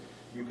deal with,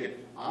 you can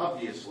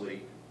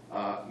obviously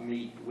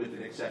meet with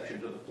an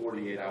exception to the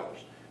 48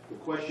 hours. The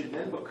question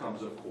then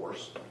becomes, of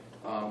course,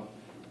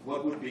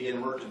 what would be an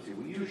emergency?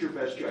 Well, use your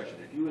best judgment.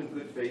 If you in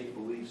good faith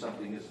believe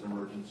something is an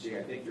emergency,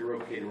 I think you're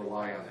okay to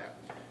rely on that.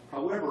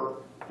 However,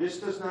 this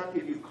does not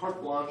give you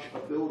carte blanche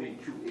ability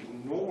to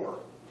ignore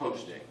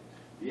posting.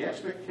 The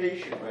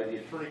expectation by the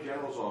Attorney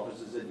General's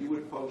office is that you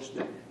would post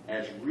it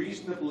as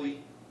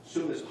reasonably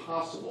soon as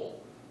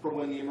possible from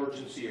when the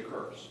emergency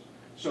occurs.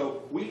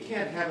 So we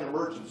can't have an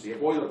emergency, a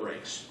boiler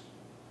breaks.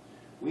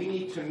 We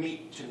need to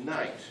meet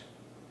tonight,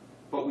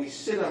 but we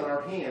sit on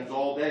our hands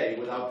all day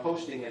without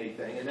posting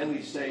anything, and then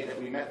we say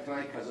that we met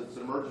tonight because it's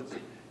an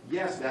emergency.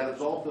 Yes, that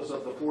absolved us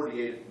of the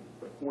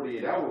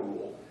 48-hour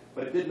rule,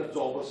 but it didn't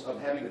absolve us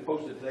of having to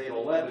post it today at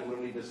 11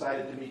 when we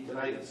decided to meet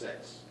tonight at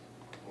 6.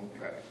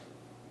 Okay.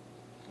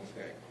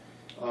 Okay.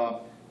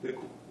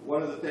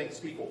 One of the things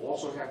people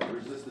also have to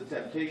resist the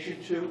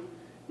temptation to,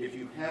 if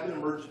you have an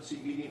emergency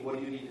meeting, what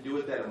do you need to do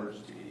at that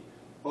emergency meeting?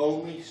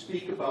 Only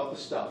speak about the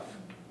stuff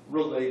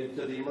related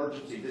to the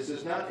emergency. This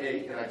is not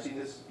and I've seen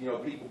this,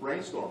 people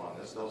brainstorm on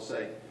this. They'll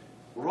say,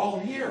 we're all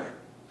here.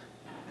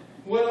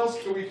 What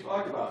else can we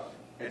talk about?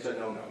 It's a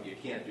no-no. You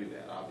can't do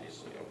that,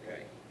 obviously.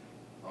 Okay.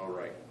 All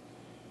right.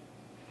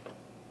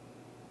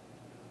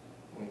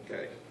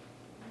 Okay.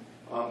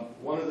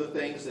 One of the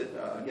things that,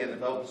 again, the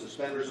belt and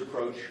suspenders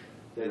approach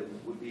that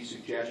would be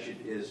suggested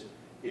is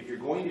if you're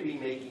going to be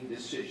making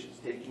decisions,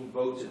 taking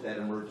votes at that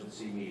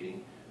emergency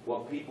meeting,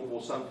 what people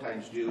will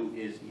sometimes do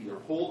is either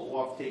hold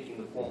off taking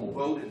the formal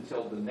vote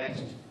until the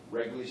next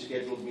regularly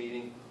scheduled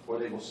meeting, or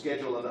they will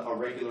schedule a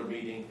regular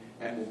meeting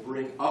and will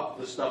bring up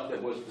the stuff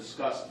that was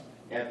discussed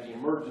at the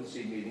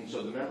emergency meeting,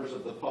 so the members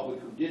of the public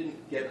who didn't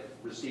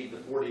receive the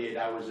 48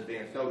 hours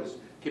advance notice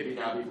can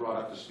now be brought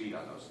up to speed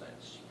on those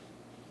things.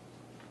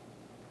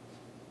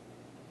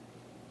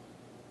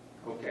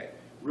 Okay,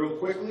 real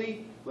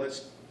quickly,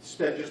 let's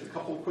spend just a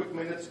couple of quick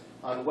minutes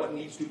on what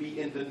needs to be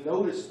in the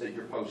notice that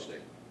you're posting.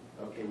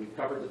 Okay, we've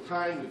covered the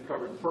time, we've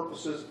covered the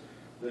purposes.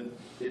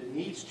 It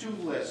needs to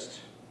list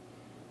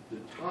the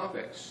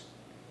topics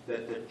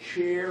that the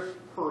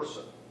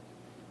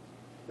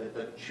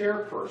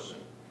chairperson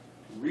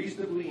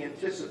reasonably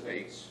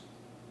anticipates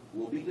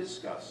will be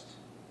discussed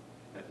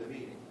at the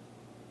meeting.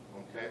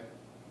 Okay?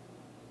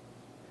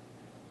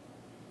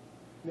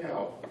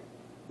 Now,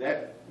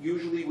 that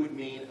usually would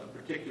mean a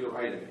particular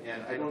item,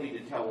 and I don't need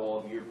to tell all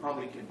of you, you're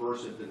probably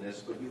conversant in this,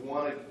 but you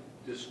want to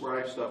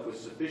describe stuff with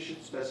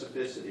sufficient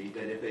specificity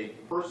that if a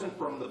person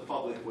from the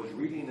public was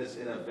reading this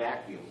in a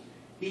vacuum,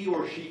 he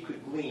or she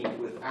could glean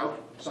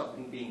without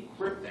something being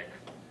cryptic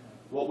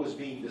what was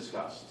being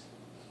discussed.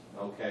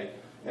 Okay?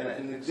 And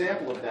an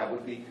example of that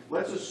would be,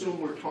 let's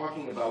assume we're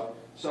talking about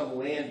some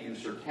land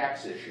use or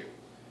tax issue,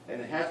 and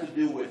it has to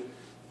do with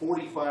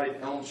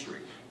 45 Elm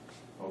Street.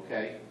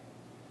 Okay?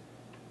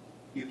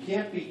 You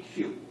can't be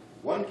cute.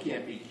 One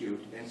can't be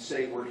cute and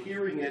say we're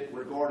hearing it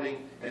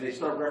regarding, and they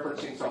start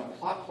referencing some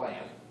plot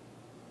plan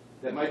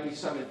that might be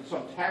some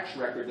tax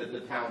record that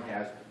the town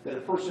has, that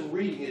a person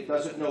reading it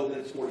doesn't know that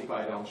it's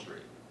 45 Elm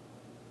Street.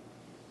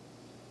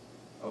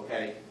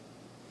 Okay?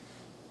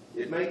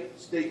 It may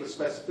state with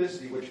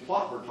specificity which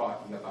plot we're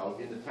talking about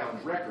in the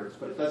town's records,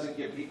 but it doesn't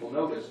give people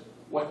notice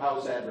what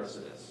house address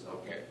it is.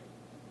 Okay.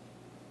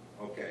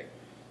 Okay.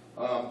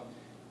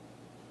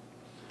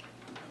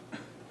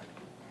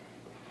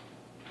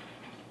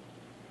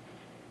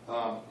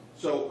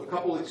 So a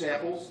couple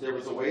examples. There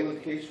was a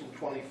Wayland case from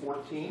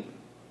 2014.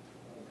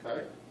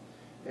 Okay.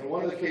 And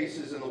one of the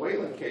cases in the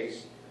Wayland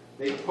case,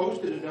 they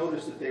posted a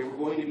notice that they were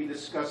going to be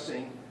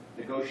discussing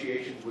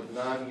negotiations with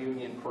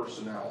non-union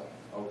personnel.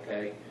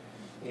 Okay.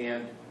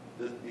 And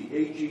the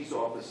AG's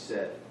office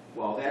said,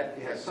 while that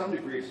has some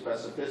degree of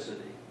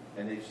specificity,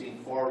 and they've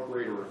seen far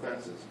greater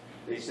offenses,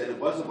 they said it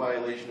was a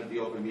violation of the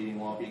open meeting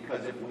law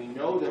because if we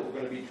know that we're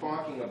going to be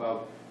talking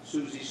about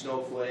Susie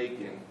Snowflake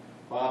and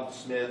Bob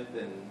Smith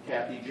and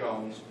Kathy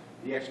Jones,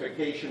 the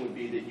expectation would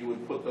be that you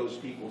would put those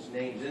people's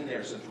names in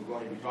there since we're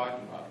going to be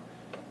talking about them.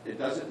 It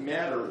doesn't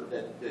matter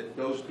that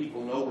those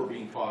people know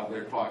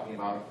they're talking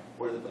about them,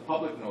 or that the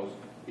public knows,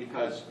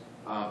 because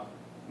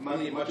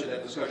much of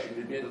that discussion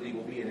admittedly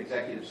will be in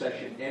executive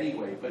session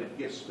anyway, but it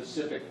gives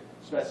sufficient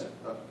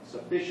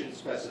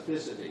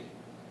specificity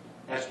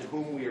as to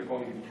whom we are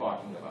going to be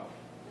talking about.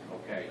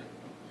 Okay?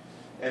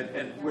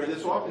 And where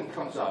this often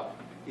comes up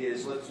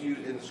is, let's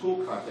use, in the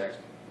school context,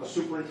 a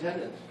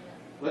superintendent.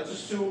 Let's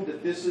assume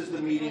that this is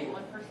the meeting.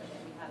 One person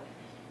that we have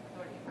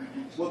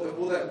authority over.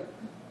 Well,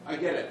 I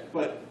get it,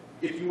 but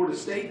if you were to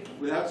state,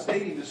 without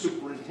stating the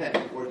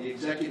superintendent or the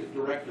executive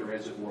director,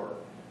 as it were,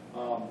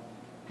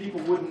 people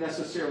wouldn't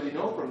necessarily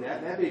know from that,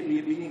 and that may be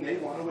a meeting they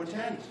want to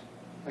attend.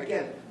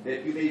 Again,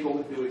 that you may go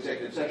into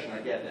executive session, I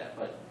get that,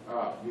 but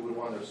you would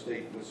want to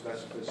state with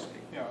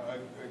specificity. You know,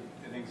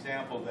 an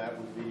example of that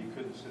would be you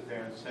couldn't sit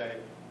there and say,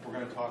 we're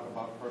going to talk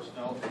about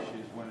personnel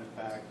issues when in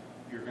fact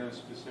you're going to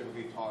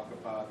specifically talk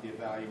about the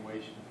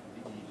evaluation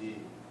for the ED.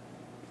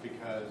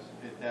 Because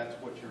if that's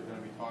what you're going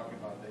to be talking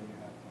about, then you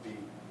have to be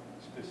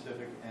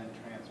specific and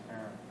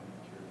transparent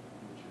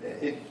in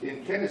what you're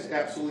And Ken is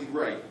absolutely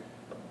right.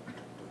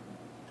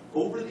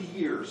 Over the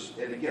years,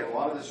 and again, a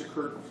lot of this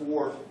occurred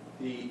before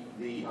the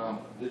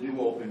new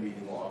open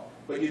meeting law,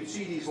 but you'd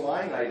see these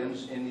line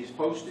items in these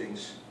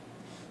postings,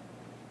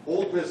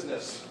 old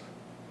business,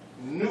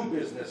 new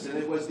business, and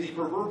it was the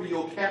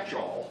proverbial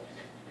catch-all.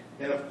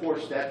 And of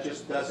course, that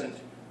just doesn't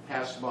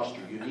pass muster.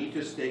 You need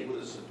to state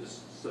with a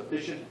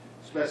sufficient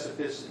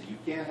specificity. You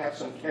can't have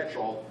some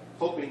catch-all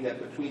hoping that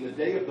between the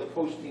day of the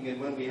posting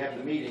and when we have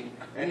the meeting,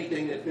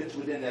 anything that fits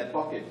within that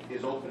bucket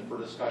is open for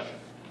discussion.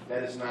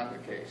 That is not the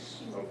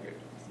case. Okay.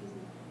 Excuse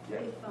me. Yeah.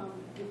 If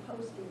you're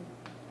posting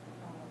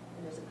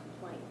and there's a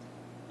complaint,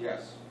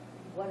 Yes.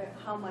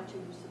 how much are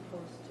you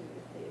supposed to,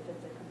 if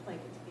it's a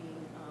complaint that's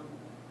being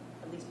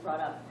at least brought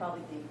up,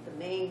 probably the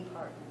main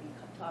part will be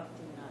talked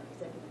in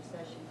executive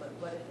session, but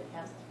what if it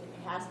has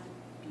to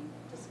be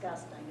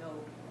discussed, I know,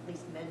 at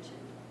least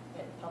mentioned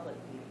at public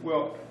meetings?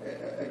 Well,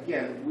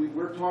 again,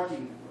 we're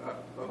talking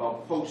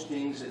about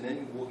postings, and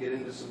then we'll get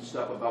into some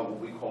stuff about what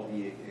we call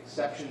the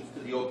exceptions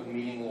to the open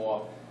meeting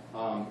law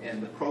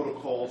and the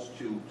protocols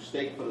to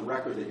state for the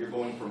record that you're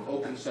going from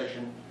open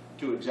session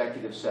to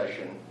executive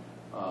session.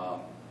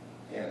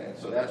 And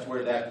so that's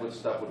where that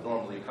stuff would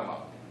normally come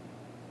up.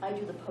 I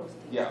do the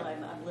posting, Yeah. so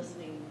I'm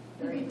listening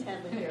very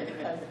intently here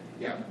because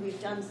Yeah. we've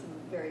done some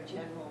very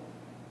general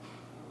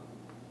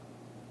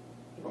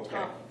Okay.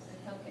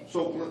 topics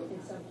So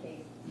in some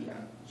cases. yeah.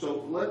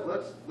 So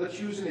let's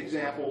use an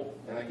example,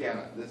 and again,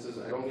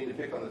 I don't mean to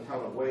pick on the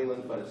town of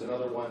Wayland, but it's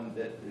another one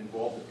that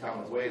involved the town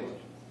of Wayland.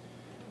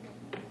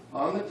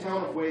 On the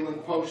town of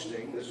Wayland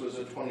posting, this was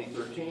a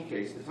 2013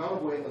 case, the town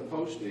of Wayland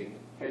posting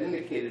had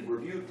indicated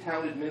review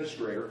town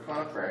administrator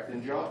contract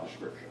and job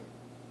description.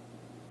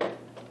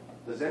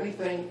 Does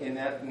anything in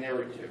that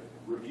narrative,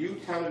 review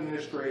town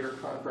administrator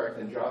contract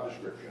and job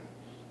description,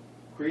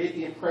 create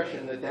the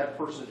impression that that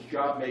person's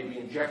job may be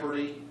in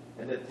jeopardy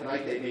and that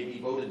tonight they may be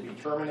voted to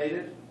be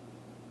terminated?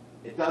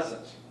 It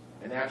doesn't.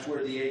 And that's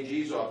where the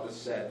AG's office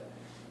said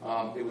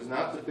it was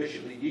not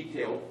sufficiently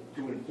detailed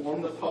to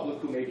inform the public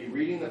who may be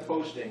reading the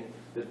posting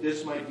that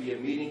this might be a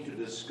meeting to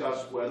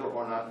discuss whether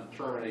or not to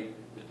terminate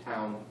the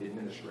town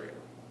administrator.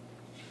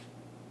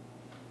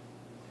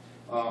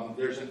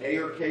 There's an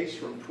Ayer case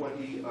from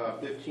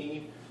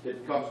 2015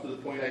 that comes to the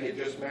point I had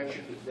just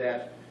mentioned,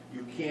 that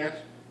you can't,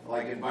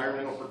 like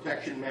environmental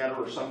protection matter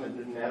or something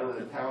that matter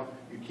in a town,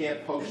 you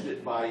can't post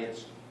it by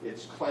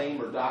its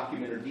claim or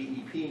document or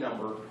DEP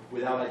number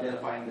without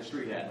identifying the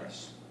street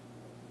address.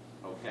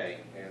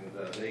 Okay, and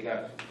they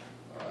got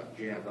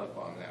jammed up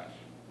on that.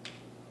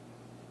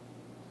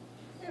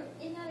 So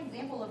in that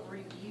example of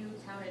review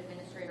town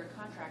administrator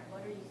contract,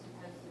 what are you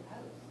supposed to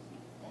post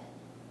instead?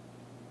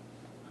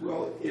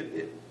 Well,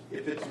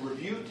 if it's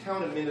review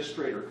town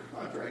administrator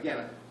contract,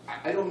 again,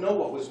 I don't know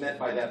what was meant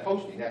by that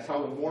posting. That's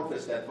how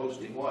amorphous that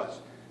posting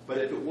was. But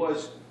if it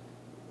was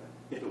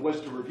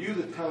to review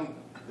the town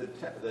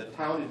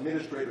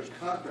administrator's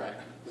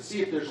contract to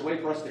see if there's a way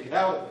for us to get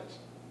out of it,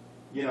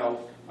 you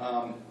know,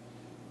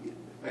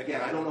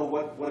 again, I don't know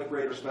what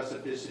greater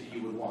specificity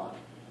you would want.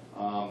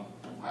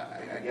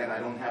 Again, I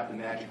don't have the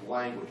magic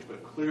language,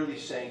 but clearly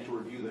saying to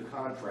review the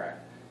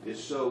contract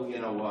is so, you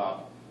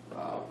know,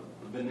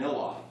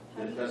 vanilla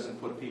that it doesn't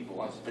put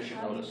people on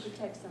sufficient notice. How do you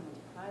protect someone's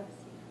privacy?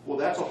 Well,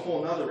 that's a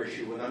whole other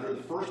issue, and under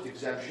the first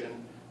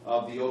exemption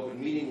of the open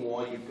meeting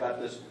law, you've got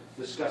this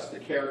discuss the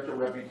character,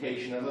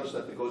 reputation, and other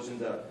stuff that goes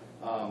into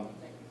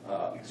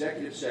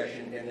executive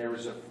session, and there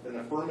is an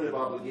affirmative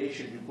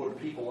obligation to put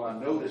people on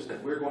notice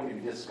that we're going to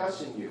be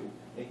discussing you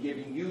and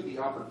giving you the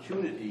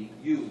opportunity,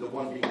 you, the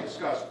one being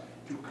discussed,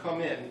 to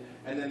come in,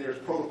 and then there's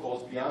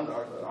protocols beyond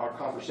our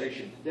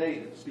conversation today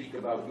that speak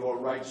about your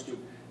rights to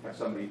have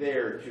somebody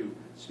there to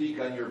speak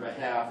on your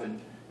behalf and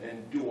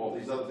do all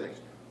these other things.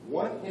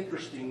 One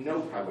interesting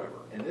note, however,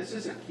 and this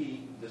is a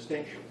key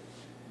distinction,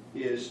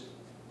 is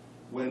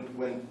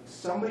when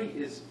somebody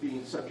is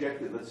being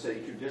subjected, let's say,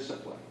 to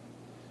discipline,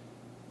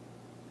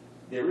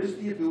 there is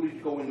the ability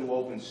to go into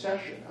open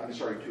session,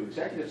 to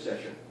executive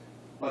session,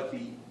 but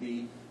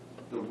the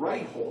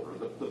right holder,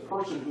 the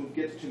person who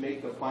gets to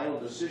make the final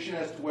decision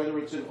as to whether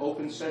it's an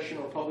open session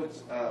or public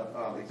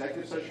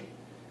executive session,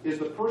 is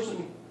the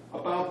person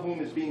about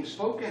whom is being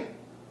spoken.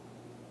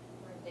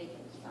 They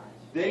can decide.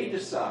 They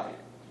decide.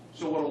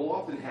 So what will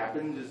often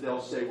happen is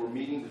they'll say, we're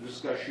meeting to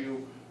discuss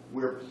you,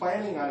 we're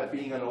planning on it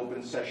being an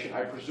open session,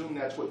 I presume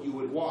that's what you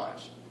would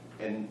want.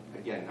 And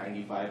again,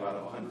 95 out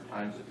of 100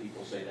 times the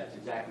people say that's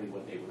exactly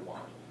what they would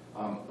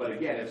want. But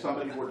again, if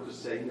somebody were to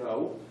say,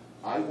 no,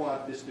 I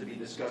want this to be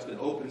discussed in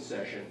open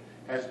session,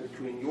 as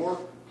between your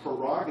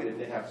prerogative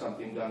to have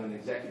something done in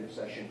executive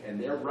session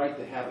and their right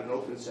to have an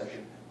open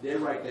session, their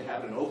right to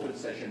have an open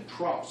session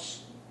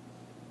trumps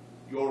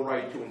your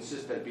right to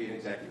insist that be an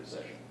executive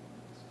session.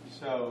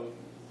 So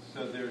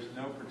there's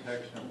no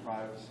protection of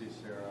privacy,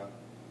 Sarah,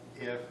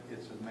 if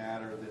it's a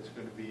matter that's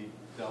going to be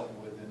dealt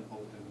with in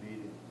open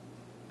meeting.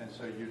 And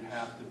so you'd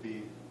have to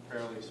be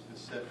fairly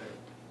specific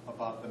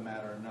about the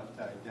matter enough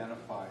to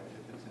identify it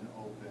if it's an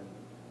open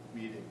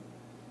meeting.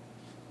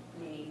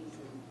 Names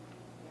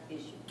and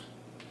issues.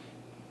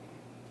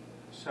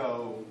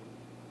 So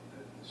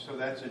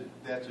that's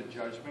a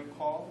judgment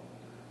call,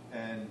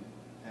 and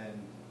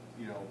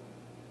you know,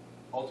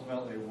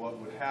 ultimately what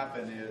would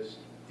happen is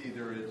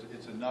either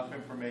it's enough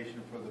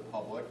information for the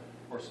public,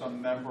 or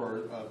some member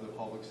of the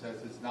public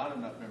says it's not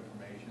enough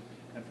information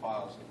and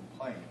files a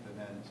complaint, and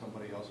then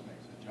somebody else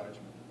makes a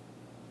judgment.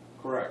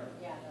 Correct.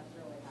 Yeah, that's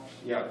really how.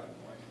 Yeah.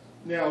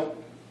 Now,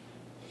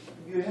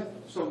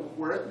 so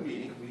we're at the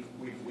meeting,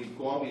 we've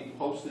gone, we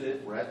posted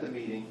it, we're at the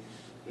meeting,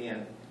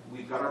 and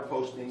we've got our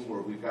posting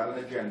where we've got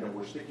an agenda,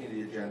 we're sticking to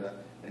the agenda,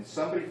 and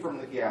somebody from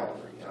the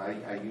gallery,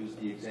 and I use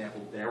the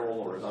example Daryl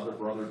or his other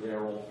brother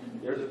Daryl,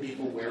 they're the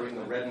people wearing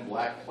the red and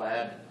black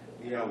plaid,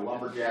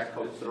 lumberjack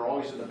coats that are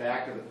always in the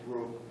back of the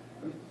group.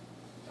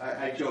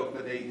 I joke,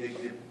 but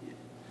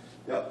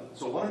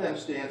so one of them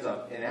stands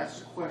up and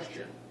asks a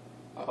question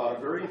about a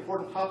very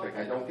important topic.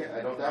 I don't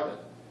doubt it,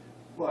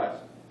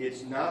 but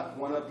it's not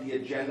one of the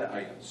agenda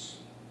items.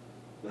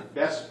 The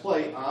best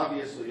play,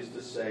 obviously, is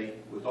to say,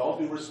 with all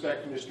due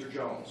respect to Mr.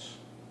 Jones,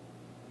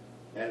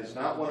 and it's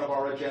not one of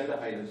our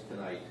agenda items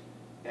tonight,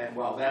 and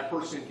while that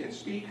person can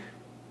speak,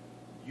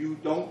 you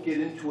don't get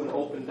into an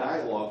open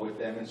dialogue with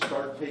them and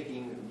start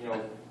taking,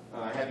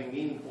 having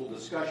meaningful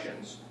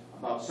discussions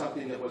about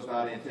something that was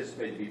not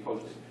anticipated to be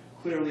posted.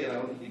 Clearly, and I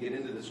don't need to get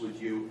into this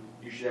with you,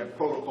 you should have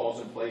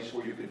protocols in place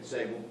where you could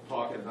say, we'll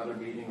talk at another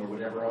meeting or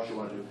whatever else you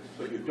want to do,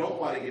 but you don't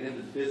want to get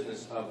into the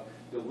business of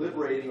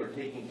deliberating or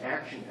taking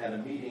action at a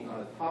meeting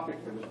on a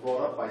topic that was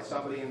brought up by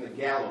somebody in the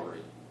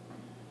gallery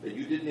that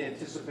you didn't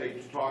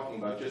anticipate talking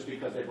about just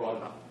because they brought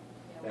it up.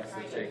 Yeah, That's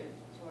the take.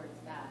 Towards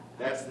that.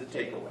 That's the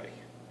takeaway.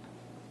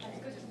 It's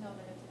good to know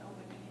that it's an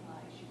open meeting law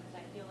issue, because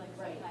I feel like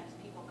Right. sometimes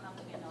people come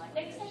to me and they're like,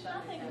 they said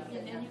nothing,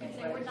 and you can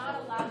say, we're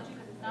not allowed to,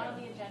 because it's not on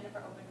the agenda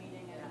for open meeting.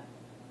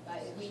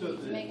 We So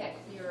need to make that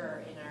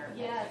clearer in our.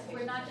 Yes,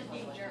 we're not just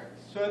being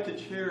jerks. So at the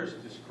chair's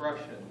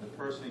discretion, the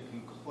person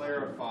can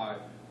clarify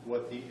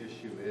what the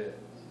issue is.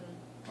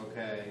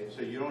 Okay,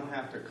 so you don't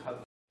have to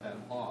cut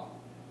them off.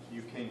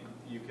 You can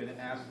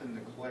ask them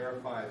to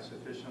clarify it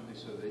sufficiently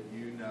so that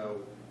you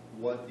know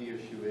what the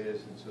issue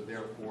is, and so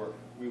therefore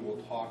we will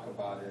talk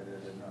about it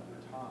at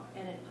another time.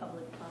 And in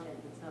public comment,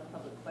 it's not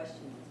public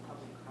questions, it's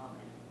public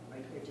comment,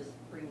 right? They're just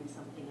bringing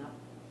something up.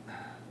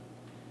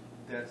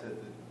 That's at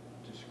the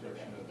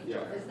discretion of the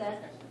Yeah. chair. Is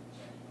that,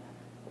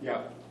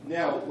 Yeah.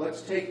 Now,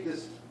 let's take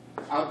this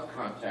out of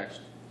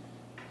context.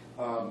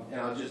 And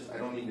I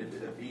don't need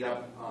to beat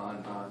up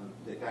on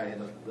the guy in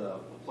the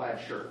plaid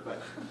shirt,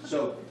 but,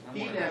 so, I'm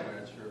he wearing a now,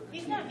 plaid shirt.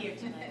 He's not here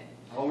tonight.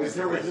 oh, is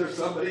there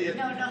somebody in?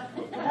 No.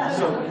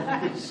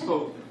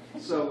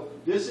 So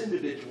this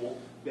individual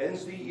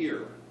bends the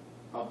ear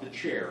of the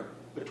chair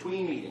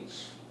between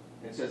meetings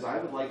and says, I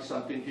would like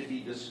something to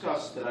be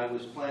discussed that I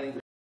was planning to